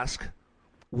masks.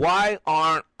 Why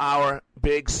aren't our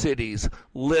big cities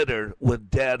littered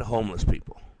with dead homeless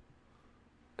people?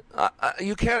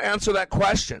 You can't answer that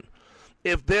question.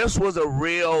 If this was a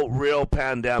real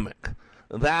pandemic,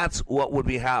 that's what would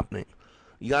be happening.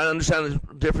 You got to understand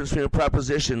the difference between a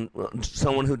preposition,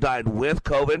 someone who died with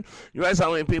COVID. You realize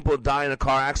how many people die in a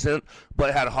car accident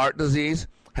but had heart disease,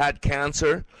 had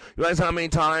cancer? You realize how many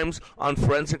times on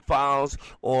Forensic Files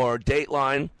or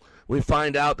Dateline We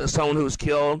find out that someone who was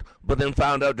killed, but then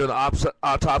found out during the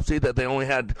autopsy that they only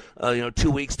had 2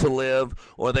 weeks to live,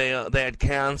 or they had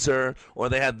cancer, or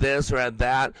they had this or had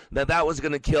that was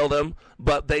going to kill them,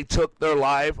 but they took their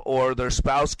life, or their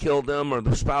spouse killed them, or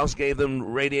their spouse gave them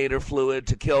radiator fluid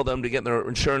to kill them to get their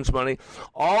insurance money.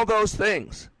 All those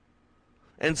things.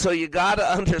 And so you got to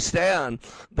understand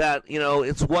that,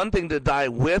 it's one thing to die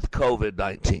with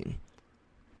COVID-19.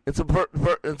 It's a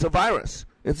virus.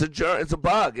 It's a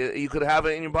bug. You could have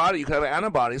it in your body. You could have an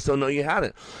antibody, so no, you had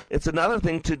it. It's another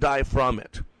thing to die from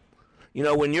it.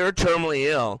 When you're terminally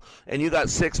ill and you got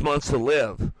 6 months to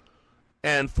live,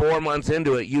 and 4 months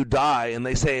into it you die, and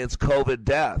they say it's COVID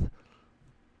death.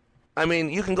 I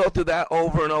mean, you can go through that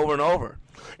over and over and over.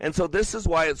 And so this is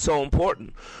why it's so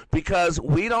important, because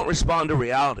we don't respond to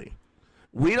reality.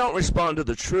 We don't respond to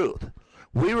the truth.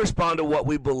 We respond to what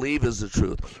we believe is the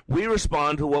truth. We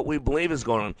respond to what we believe is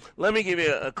going on. Let me give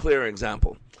you a clear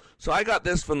example. So I got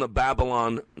this from the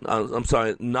Babylon,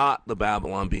 not the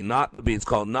Babylon Bee, not the Bee. It's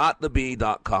called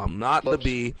notthebee.com,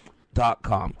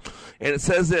 notthebee.com. And it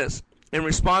says this: in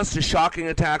response to shocking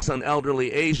attacks on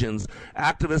elderly Asians,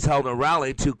 activists held a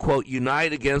rally to, quote,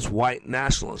 unite against white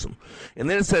nationalism. And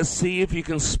then it says, see if you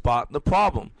can spot the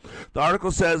problem. The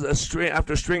article says,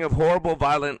 after a string of horrible,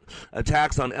 violent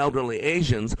attacks on elderly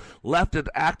Asians, leftist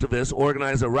activists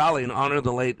organized a rally in honor of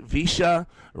the late Visha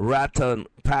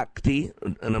Ratnapakdee,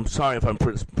 and I'm sorry if I'm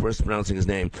mispronouncing his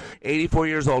name, 84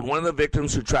 years old, one of the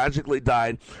victims who tragically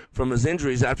died from his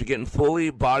injuries after getting fully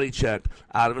body checked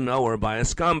out of nowhere by a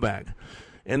scumbag.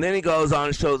 And then he goes on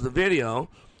and shows the video,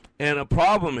 and a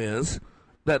problem is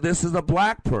that this is a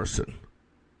black person,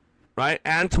 right?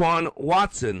 Antoine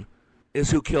Watson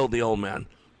is who killed the old man.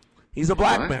 He's a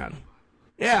black man.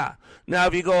 Yeah. Now,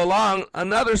 if you go along,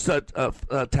 another such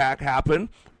attack happened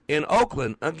in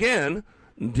Oakland. Again,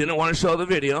 didn't want to show the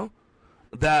video,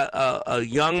 that a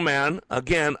young man,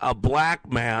 again, a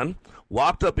black man,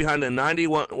 walked up behind a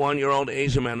 91-year-old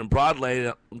Asian man in broad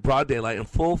daylight in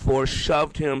full force,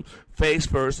 shoved him face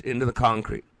first into the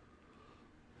concrete.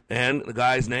 And the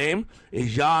guy's name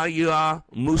is Yahya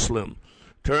Muslim.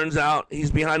 Turns out he's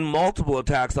behind multiple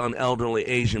attacks on elderly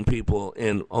Asian people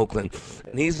in Oakland.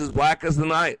 And he's as black as the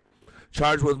night,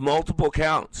 charged with multiple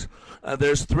counts.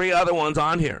 There's 3 other ones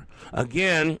on here.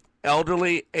 Again,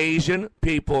 elderly Asian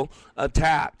people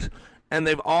attacked. And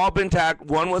they've all been attacked.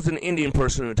 One was an Indian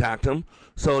person who attacked him,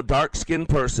 so a dark-skinned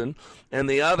person. And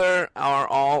the other are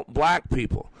all black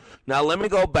people. Now, let me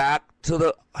go back to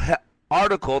the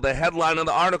article, the headline of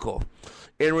the article.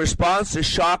 In response to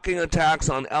shocking attacks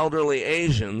on elderly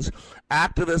Asians,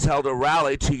 activists held a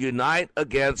rally to unite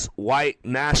against white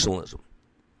nationalism.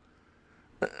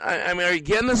 I mean, are you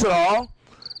getting this at all?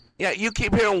 Yeah, you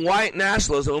keep hearing white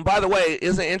nationalism. And by the way,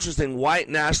 isn't it interesting? White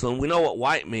nationalism, we know what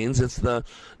white means. It's the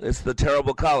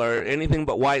terrible color. Anything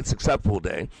but white's acceptable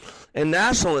day. And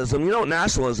nationalism, you know what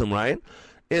nationalism, right?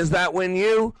 Is that when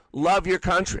you love your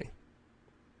country,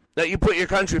 that you put your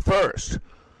country first.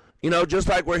 Just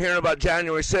like we're hearing about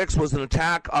January 6th was an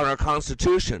attack on our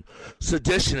Constitution.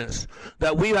 Seditionists.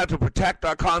 That we have to protect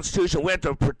our Constitution. We have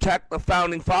to protect the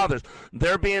Founding Fathers.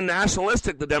 They're being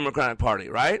nationalistic, the Democratic Party,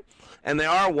 right? And they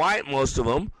are white, most of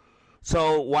them.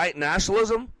 So white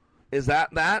nationalism, is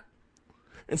that?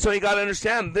 And so you got to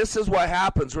understand, this is what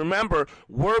happens. Remember,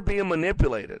 we're being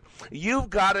manipulated. You've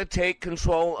got to take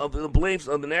control of the beliefs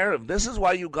of the narrative. This is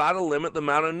why you got to limit the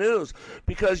amount of news,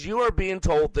 because you are being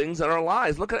told things that are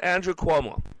lies. Look at Andrew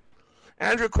Cuomo.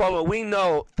 Andrew Cuomo, we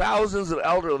know thousands of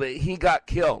elderly, he got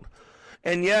killed.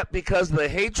 And yet, because of the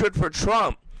hatred for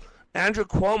Trump, Andrew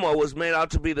Cuomo was made out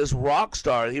to be this rock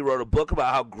star. He wrote a book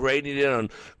about how great he did on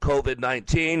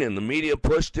COVID-19, and the media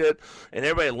pushed it, and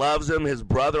everybody loves him. His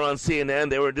brother on CNN,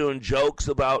 they were doing jokes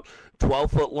about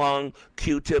 12-foot-long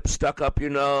Q-tips stuck up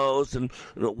your nose and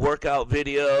workout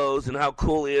videos and how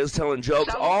cool he is telling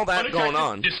jokes, all that going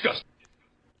on. Disgusting.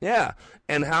 Yeah,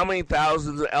 and how many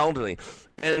thousands of elderly.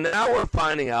 And now we're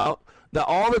finding out that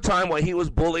all the time while he was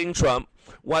bullying Trump,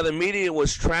 while the media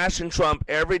was trashing Trump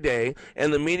every day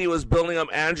and the media was building up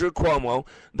Andrew Cuomo,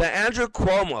 that Andrew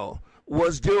Cuomo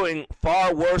was doing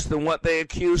far worse than what they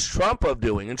accused Trump of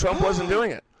doing, and Trump wasn't doing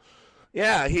it.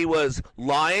 Yeah, he was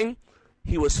lying,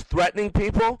 he was threatening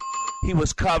people, he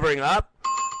was covering up,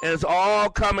 and it's all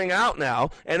coming out now,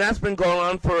 and that's been going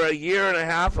on for a year and a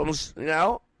half, almost,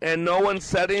 and no one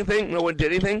said anything, no one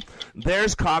did anything,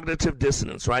 there's cognitive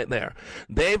dissonance right there.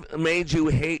 They've made you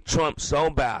hate Trump so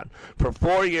bad. For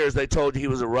 4 years, they told you he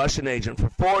was a Russian agent. For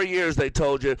 4 years, they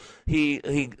told you he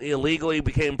illegally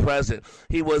became president.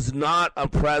 He was not a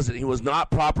president. He was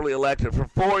not properly elected. For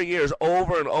 4 years,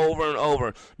 over and over and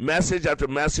over, message after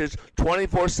message,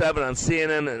 24/7 on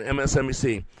CNN and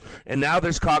MSNBC. And now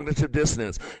there's cognitive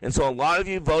dissonance. And so a lot of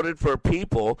you voted for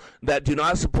people that do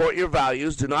not support your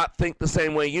values, do not think the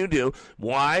same way you do.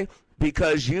 Why?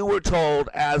 Because you were told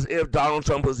as if Donald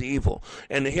Trump was evil.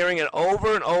 And hearing it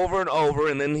over and over and over,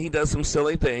 and then he does some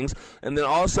silly things, and then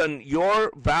all of a sudden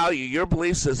your value, your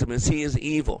belief system is he is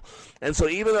evil. And so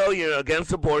even though you're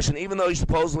against abortion, even though you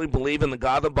supposedly believe in the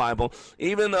God of the Bible,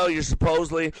 even though you're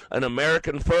supposedly an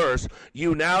American first,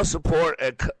 you now support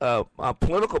a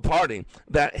political party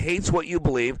that hates what you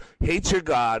believe, hates your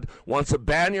God, wants to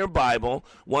ban your Bible,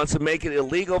 wants to make it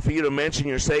illegal for you to mention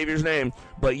your Savior's name,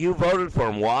 but you voted for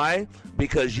him. Why?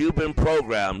 Because you've been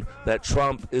programmed that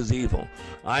Trump is evil.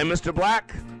 I'm Mr.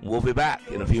 Black. We'll be back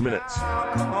in a few minutes.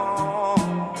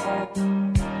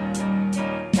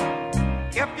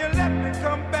 If you let me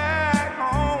come back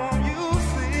home, you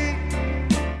see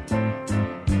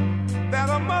that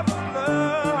a mother's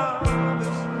love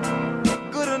is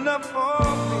good enough for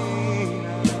me.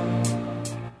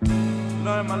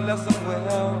 Learn my lesson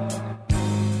well,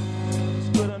 it's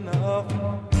good enough.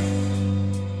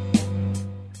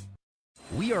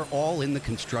 We are all in the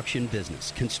construction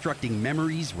business, constructing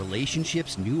memories,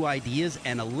 relationships, new ideas,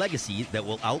 and a legacy that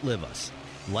will outlive us.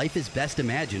 Life is best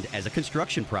imagined as a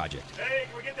construction project. Hey,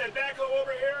 can we get that backhoe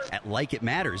over here? At Like It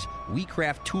Matters, we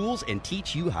craft tools and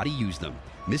teach you how to use them.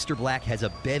 Mr. Black has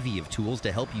a bevy of tools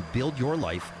to help you build your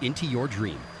life into your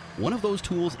dream. One of those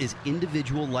tools is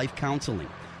individual life counseling.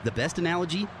 The best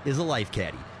analogy is a life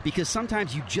caddy, because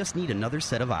sometimes you just need another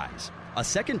set of eyes. A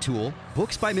second tool,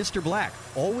 Books by Mr. Black,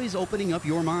 always opening up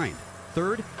your mind.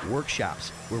 Third, workshops,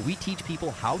 where we teach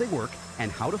people how they work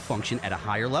and how to function at a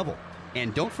higher level.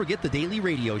 And don't forget the daily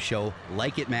radio show,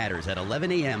 Like It Matters, at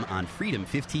 11 a.m. on Freedom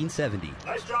 1570.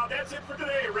 Nice job. That's it for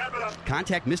today. Wrap it up.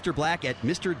 Contact Mr. Black at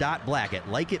mr.black at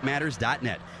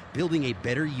likeitmatters.net. Building a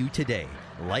better you today.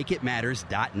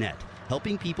 Likeitmatters.net.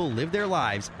 Helping people live their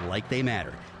lives like they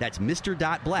matter. That's Mr.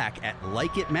 Black at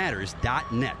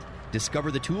likeitmatters.net.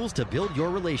 Discover the tools to build your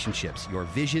relationships, your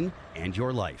vision, and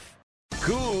your life.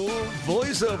 Cool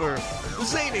voiceover.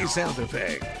 Zany sound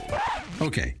effect.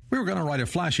 Okay, we were going to write a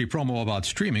flashy promo about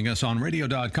streaming us on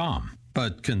radio.com.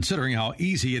 But considering how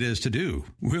easy it is to do,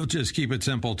 we'll just keep it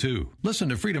simple too. Listen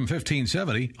to Freedom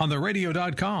 1570 on the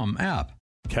radio.com app.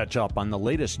 Catch up on the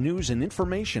latest news and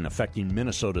information affecting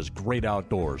Minnesota's great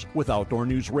outdoors with Outdoor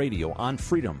News Radio on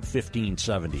Freedom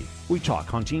 1570. We talk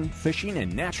hunting, fishing,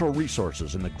 and natural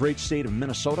resources in the great state of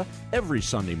Minnesota every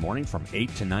Sunday morning from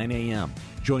 8 to 9 a.m.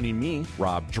 Joining me,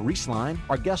 Rob Drieslein,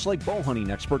 are guests like bow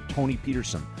hunting expert Tony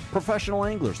Peterson, professional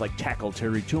anglers like Tackle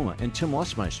Terry Tuma and Tim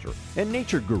Lesmeister, and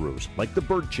nature gurus like the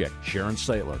Bird Chick, Sharon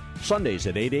Saitler. Sundays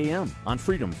at 8 a.m. on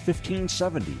Freedom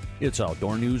 1570. It's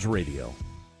Outdoor News Radio.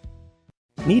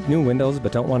 Need new windows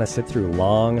but don't want to sit through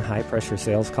long, high-pressure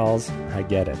sales calls? I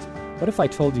get it. What if I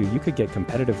told you you could get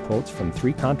competitive quotes from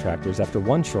 3 contractors after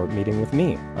one short meeting with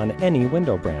me on any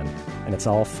window brand, and it's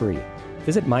all free?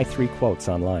 Visit My 3 Quotes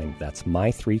online. That's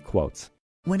My 3 Quotes.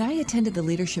 When I attended the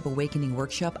Leadership Awakening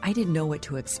workshop, I didn't know what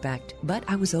to expect, but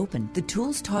I was open. The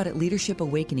tools taught at Leadership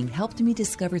Awakening helped me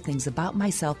discover things about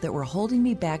myself that were holding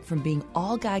me back from being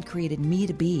all God created me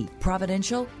to be.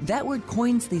 Providential? That word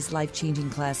coins these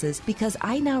life-changing classes because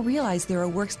I now realize there are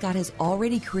works God has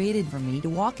already created for me to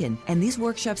walk in, and these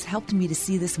workshops helped me to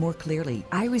see this more clearly.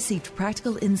 I received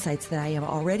practical insights that I am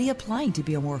already applying to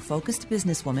be a more focused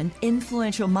businesswoman,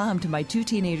 influential mom to my 2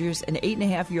 teenagers, an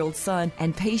 8.5-year-old son,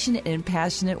 and patient and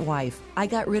passionate wife. I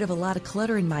got rid of a lot of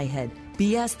clutter in my head.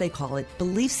 BS, they call it,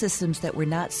 belief systems that were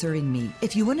not serving me.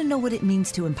 If you want to know what it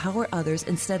means to empower others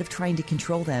instead of trying to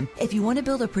control them, if you want to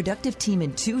build a productive team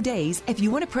in 2 days, if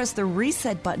you want to press the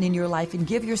reset button in your life and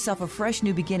give yourself a fresh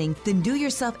new beginning, then do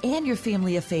yourself and your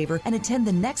family a favor and attend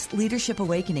the next Leadership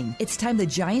Awakening. It's time the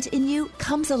giant in you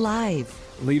comes alive.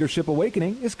 Leadership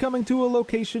Awakening is coming to a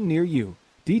location near you.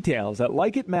 Details at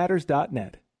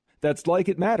likeitmatters.net. That's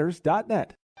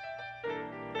likeitmatters.net.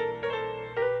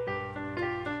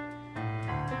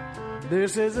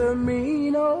 This is a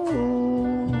mean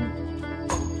old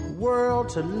world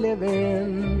to live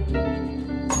in,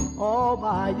 all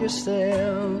by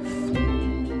yourself.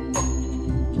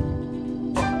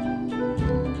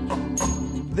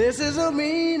 This is a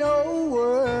mean old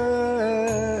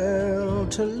world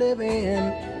to live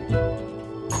in,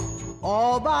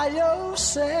 all by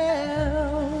yourself.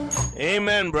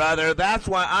 Amen, brother. That's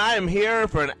why I am here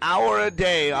for an hour a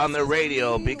day on the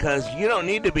radio, because you don't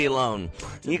need to be alone.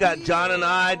 You got John and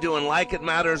I doing Like It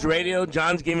Matters Radio.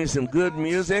 John's giving you some good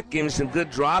music, giving you some good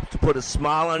drops to put a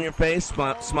smile on your face,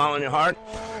 smile on your heart.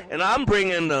 And I'm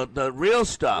bringing the real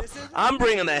stuff. I'm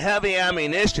bringing the heavy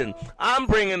ammunition. I'm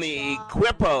bringing the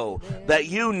equipo that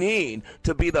you need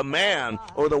to be the man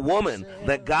or the woman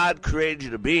that God created you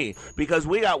to be. Because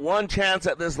we got one chance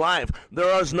at this life.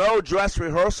 There is no dress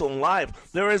rehearsal in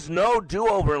life. There is no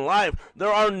do-over in life.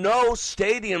 There are no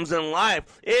stadiums in life.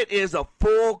 It is a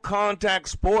full contact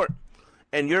sport.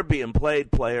 And you're being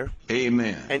played, player.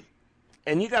 Amen.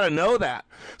 And you got to know that.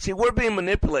 See, we're being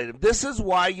manipulated. This is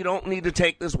why you don't need to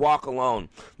take this walk alone.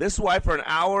 This is why for an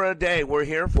hour a day we're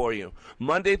here for you.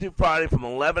 Monday through Friday from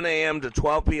 11 a.m. to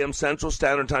 12 p.m. Central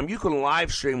Standard Time. You can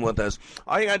live stream with us.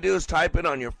 All you got to do is type it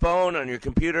on your phone, on your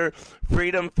computer,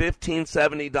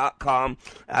 freedom1570.com.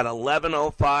 At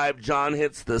 11:05, John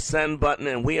hits the send button,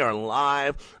 and we are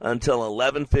live until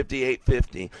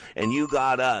 11:58:50. And you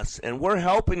got us. And we're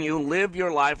helping you live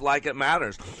your life like it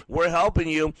matters. We're helping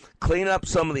you clean up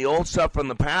some of the old stuff from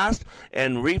the past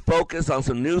and refocus on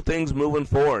some new things moving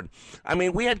forward. I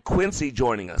mean, we had Quincy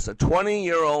joining us, a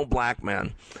 20-year-old black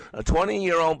man,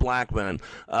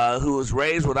 who was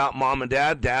raised without mom and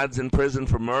dad. Dad's in prison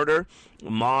for murder.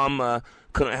 Mom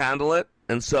couldn't handle it.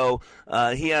 And so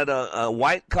he had a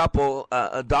white couple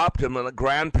adopt him on a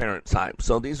grandparent type.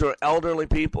 So these are elderly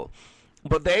people.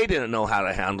 But they didn't know how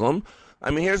to handle him. I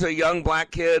mean, here's a young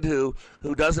black kid who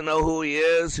doesn't know who he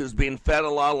is, who's being fed a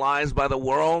lot of lies by the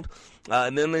world.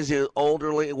 And then there's the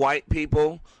elderly white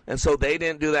people, and so they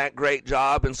didn't do that great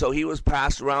job, and so he was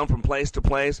passed around from place to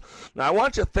place. Now, I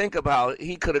want you to think about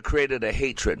he could have created a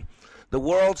hatred. The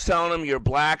world's telling him you're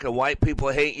black and white people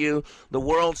hate you. The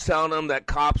world's telling him that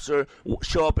cops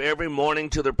show up every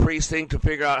morning to the precinct to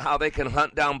figure out how they can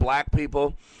hunt down black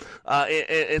people.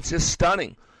 It's just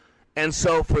stunning. And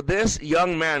so for this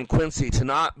young man, Quincy, to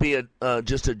not be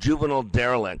just a juvenile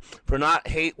derelict, for not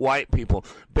hate white people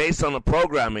based on the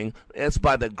programming, it's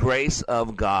by the grace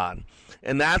of God.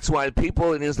 And that's why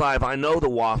people in his life, I know the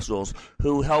Wassels,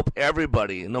 who help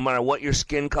everybody, no matter what your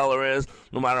skin color is,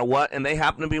 no matter what, and they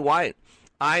happen to be white.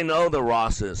 I know the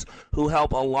Rosses, who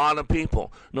help a lot of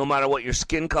people, no matter what your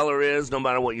skin color is, no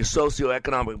matter what your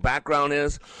socioeconomic background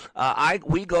is.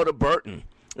 We go to Burton.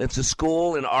 It's a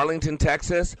school in Arlington,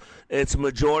 Texas. It's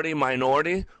majority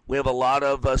minority. We have a lot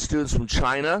of students from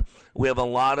China. We have a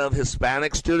lot of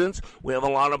Hispanic students. We have a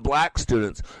lot of black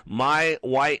students. My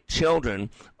white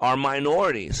children are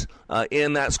minorities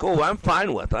in that school. I'm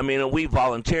fine with. I mean, we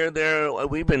volunteered there.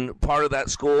 We've been part of that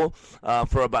school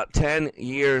for about 10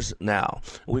 years now.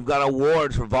 We've got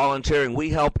awards for volunteering. We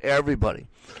help everybody.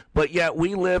 But yet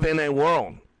we live in a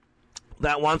world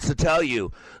that wants to tell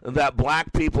you that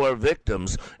black people are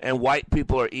victims and white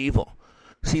people are evil.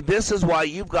 See, this is why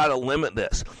you've got to limit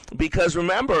this. Because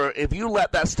remember, if you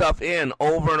let that stuff in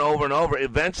over and over and over,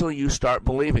 eventually you start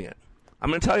believing it.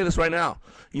 I'm going to tell you this right now.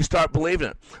 You start believing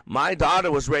it. My daughter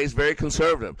was raised very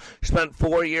conservative. She spent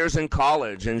 4 years in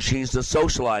college, and she's a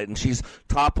socialite, and she's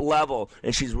top level,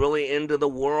 and she's really into the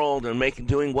world and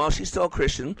doing well. She's still a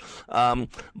Christian.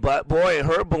 But, boy,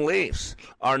 her beliefs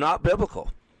are not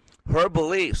biblical. Her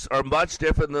beliefs are much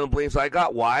different than the beliefs I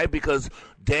got. Why? Because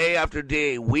day after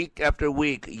day, week after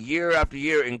week, year after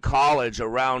year in college,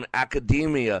 around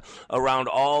academia, around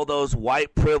all those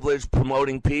white privilege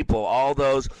promoting people, all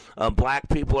those black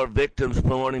people are victims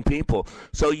promoting people.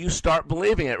 So you start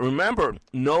believing it. Remember,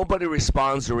 nobody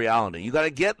responds to reality. You got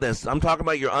to get this. I'm talking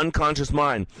about your unconscious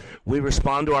mind. We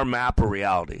respond to our map of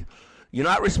reality. You're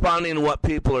not responding to what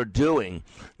people are doing.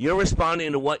 You're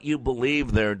responding to what you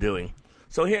believe they're doing.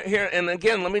 So here, and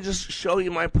again, let me just show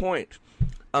you my point.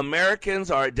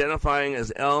 Americans are identifying as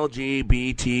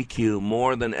LGBTQ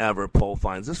more than ever, poll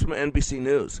finds. This is from NBC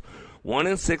News. 1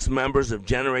 in 6 members of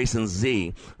Generation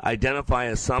Z identify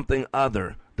as something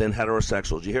other than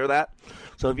heterosexual. Did you hear that?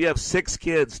 So if you have 6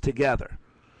 kids together,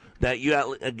 that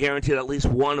you guaranteed at least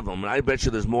one of them, and I bet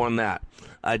you there's more than that,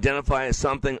 identify as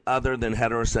something other than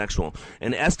heterosexual.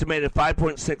 An estimated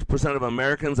 5.6% of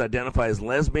Americans identify as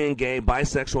lesbian, gay,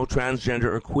 bisexual, transgender,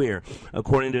 or queer,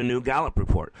 according to a new Gallup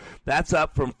report. That's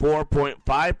up from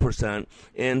 4.5%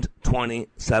 in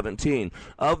 2017.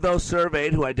 Of those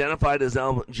surveyed who identified as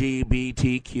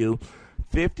LGBTQ,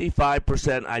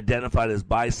 55% identified as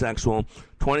bisexual,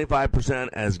 25%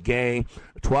 as gay,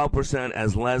 12%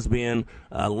 as lesbian,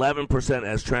 11%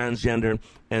 as transgender,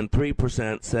 and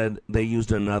 3% said they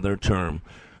used another term.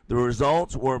 The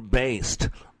results were based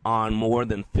on more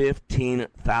than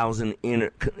 15,000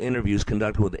 interviews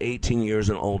conducted with 18 years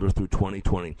and older through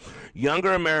 2020.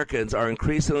 Younger Americans are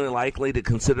increasingly likely to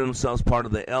consider themselves part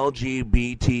of the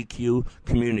LGBTQ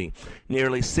community.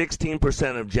 Nearly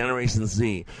 16% of Generation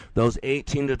Z, those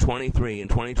 18 to 23 in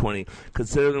 2020,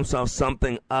 consider themselves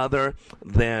something other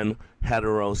than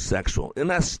heterosexual. Isn't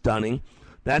that stunning?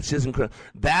 That's just incredible.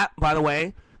 That, by the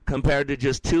way, compared to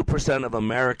just 2% of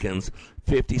Americans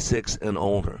 56 and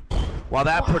older. While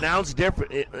that pronounced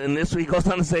difference, and this he goes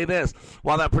on to say this,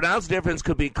 while that pronounced difference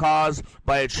could be caused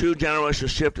by a true generational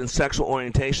shift in sexual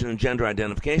orientation and gender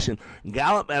identification,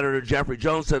 Gallup editor Jeffrey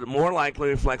Jones said it more likely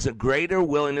reflects a greater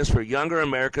willingness for younger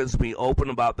Americans to be open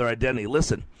about their identity.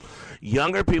 Listen,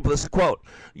 younger people, this is a quote,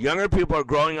 younger people are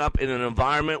growing up in an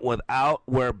environment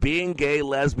where being gay,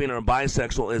 lesbian, or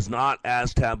bisexual is not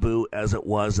as taboo as it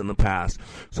was in the past.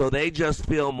 So they just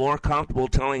feel more comfortable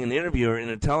telling an interviewer in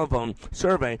a telephone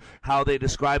survey how they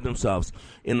describe themselves.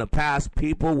 In the past,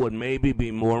 people would maybe be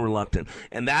more reluctant.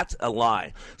 And that's a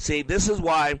lie. See, this is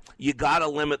why you got to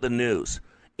limit the news.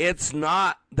 It's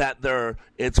not that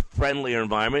it's a friendlier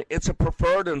environment. It's a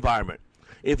preferred environment.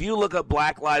 If you look at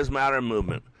Black Lives Matter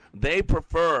movement, they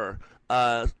prefer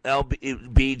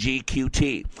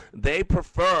LGBTQT. They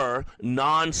prefer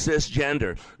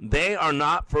non-cisgender. They are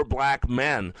not for black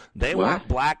men. They want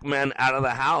black men out of the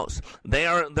house.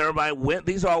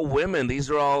 These are all women. These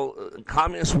are all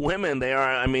communist women.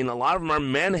 A lot of them are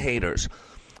men haters.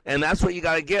 And that's what you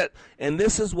got to get. And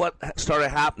this is what started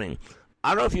happening.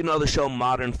 I don't know if you know the show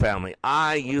Modern Family.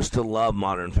 I used to love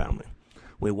Modern Family.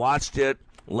 We watched it,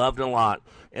 loved it a lot.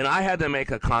 And I had to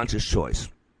make a conscious choice.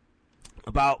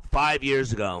 About 5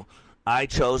 years ago, I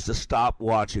chose to stop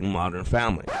watching Modern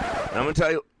Family. And I'm going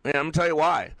to tell you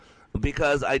why.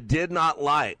 Because I did not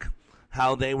like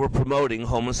how they were promoting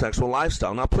homosexual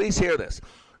lifestyle. Now, please hear this.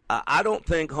 I don't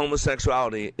think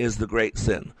homosexuality is the great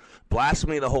sin.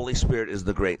 Blasphemy of the Holy Spirit is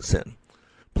the great sin.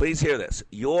 Please hear this.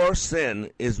 Your sin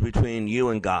is between you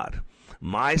and God.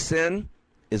 My sin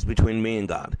is between me and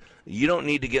God. You don't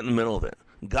need to get in the middle of it.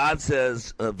 God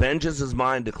says, vengeance is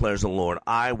mine, declares the Lord.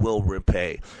 I will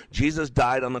repay. Jesus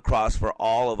died on the cross for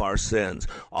all of our sins.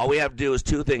 All we have to do is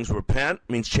two things. Repent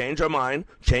means change our mind,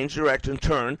 change direction,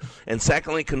 turn. And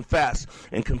secondly, confess.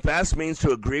 And confess means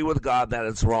to agree with God that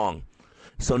it's wrong.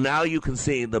 So now you can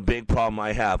see the big problem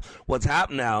I have. What's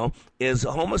happened now is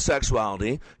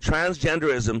homosexuality,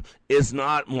 transgenderism is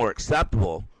not more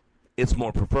acceptable. It's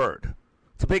more preferred.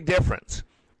 It's a big difference.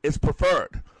 It's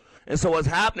preferred. And so what's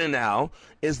happening now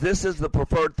is this is the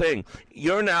preferred thing.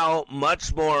 You're now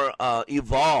much more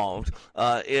evolved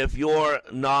if you're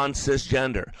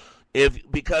non-cisgender,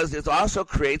 because it also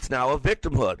creates now a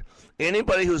victimhood.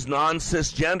 Anybody who's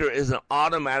non-cisgender is an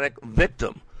automatic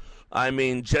victim.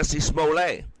 Jesse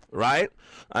Smollett, right?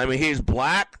 He's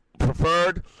black,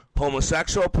 preferred,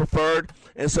 homosexual, preferred.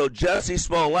 And so Jesse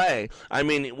Smollett,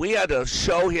 we had to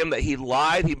show him that he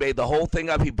lied. He made the whole thing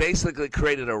up. He basically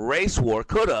created a race war,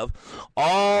 could have,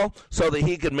 all so that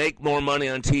he could make more money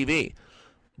on TV.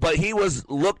 But he was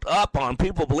looked up on.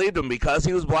 People believed him because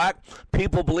he was black.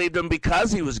 People believed him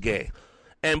because he was gay.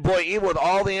 And boy, even with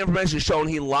all the information shown,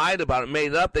 he lied about it,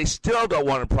 made it up. They still don't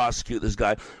want to prosecute this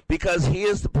guy because he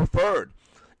is the preferred.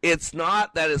 It's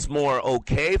not that it's more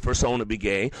okay for someone to be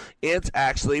gay. It's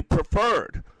actually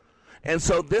preferred. And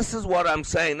so this is what I'm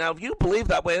saying. Now, if you believe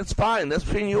that way, it's fine. That's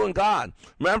between you and God.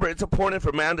 Remember, it's appointed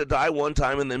for man to die one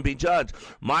time and then be judged.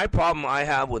 My problem I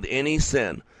have with any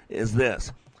sin is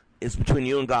this. It's between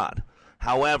you and God.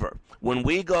 However, when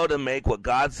we go to make what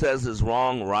God says is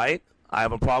wrong right, I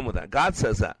have a problem with that. God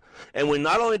says that. And when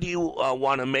not only do you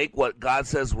want to make what God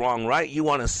says wrong right, you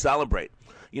want to celebrate.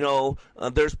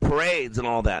 There's parades and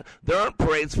all that. There aren't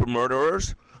parades for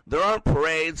murderers. There aren't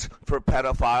parades for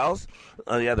pedophiles.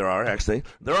 Yeah, there are, actually.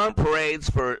 There aren't parades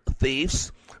for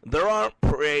thieves. There aren't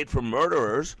parade for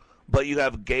murderers, but you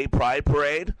have a gay pride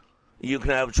parade. You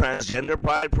can have a transgender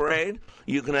pride parade.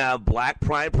 You can have black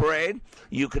pride parade.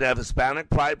 You could have Hispanic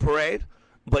pride parade.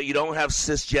 But you don't have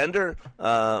cisgender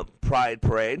pride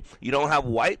parade. You don't have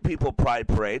white people pride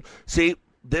parade. See,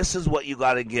 this is what you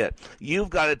got to get.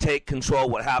 You've got to take control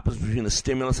of what happens between the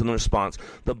stimulus and the response.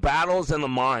 The battle's in the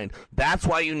mind. That's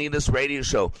why you need this radio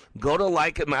show. Go to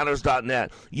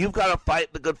likeitmatters.net. You've got to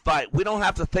fight the good fight. We don't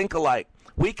have to think alike.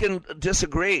 We can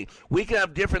disagree. We can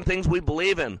have different things we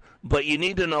believe in, but you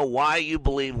need to know why you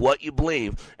believe what you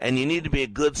believe, and you need to be a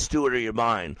good steward of your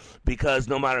mind, because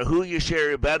no matter who you share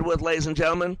your bed with, ladies and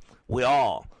gentlemen, we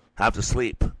all have to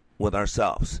sleep with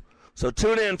ourselves. So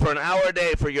tune in for an hour a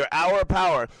day for your hour of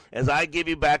power as I give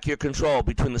you back your control.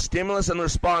 Between the stimulus and the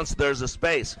response, there's a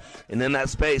space. And in that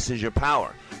space is your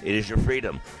power. It is your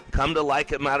freedom. Come to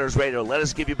Like It Matters Radio. Let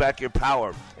us give you back your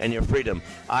power and your freedom.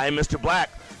 I am Mr.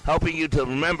 Black, helping you to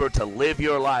remember to live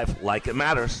your life like it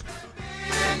matters.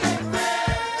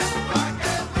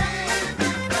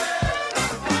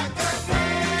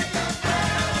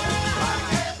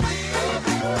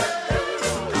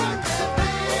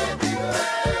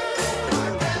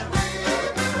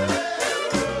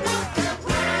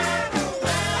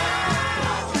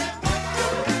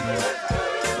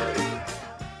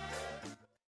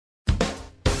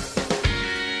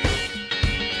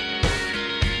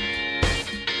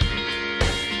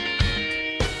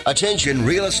 Attention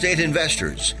real estate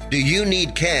investors. Do you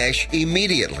need cash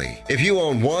immediately? If you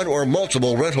own one or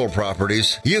multiple rental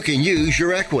properties, you can use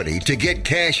your equity to get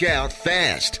cash out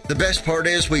fast. The best part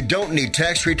is we don't need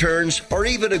tax returns or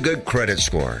even a good credit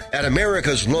score. At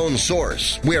America's Loan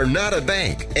Source, we are not a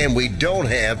bank and we don't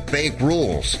have bank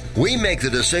rules. We make the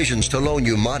decisions to loan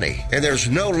you money, and there's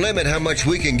no limit how much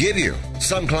we can give you.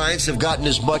 Some clients have gotten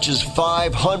as much as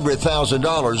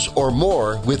 $500,000 or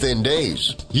more within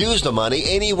days. Use the money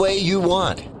any way you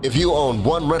want. If you own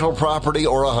one rental property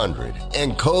or 100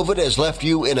 and COVID has left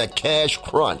you in a cash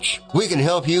crunch, we can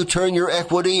help you turn your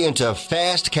equity into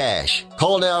fast cash.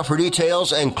 Call now for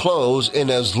details and close in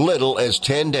as little as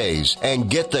 10 days and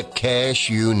get the cash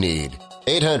you need.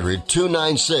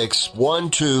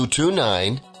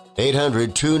 800-296-1229.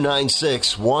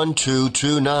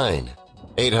 800-296-1229.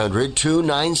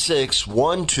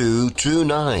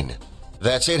 800-296-1229.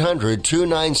 That's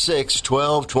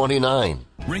 800-296-1229.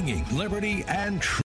 Ringing liberty and truth.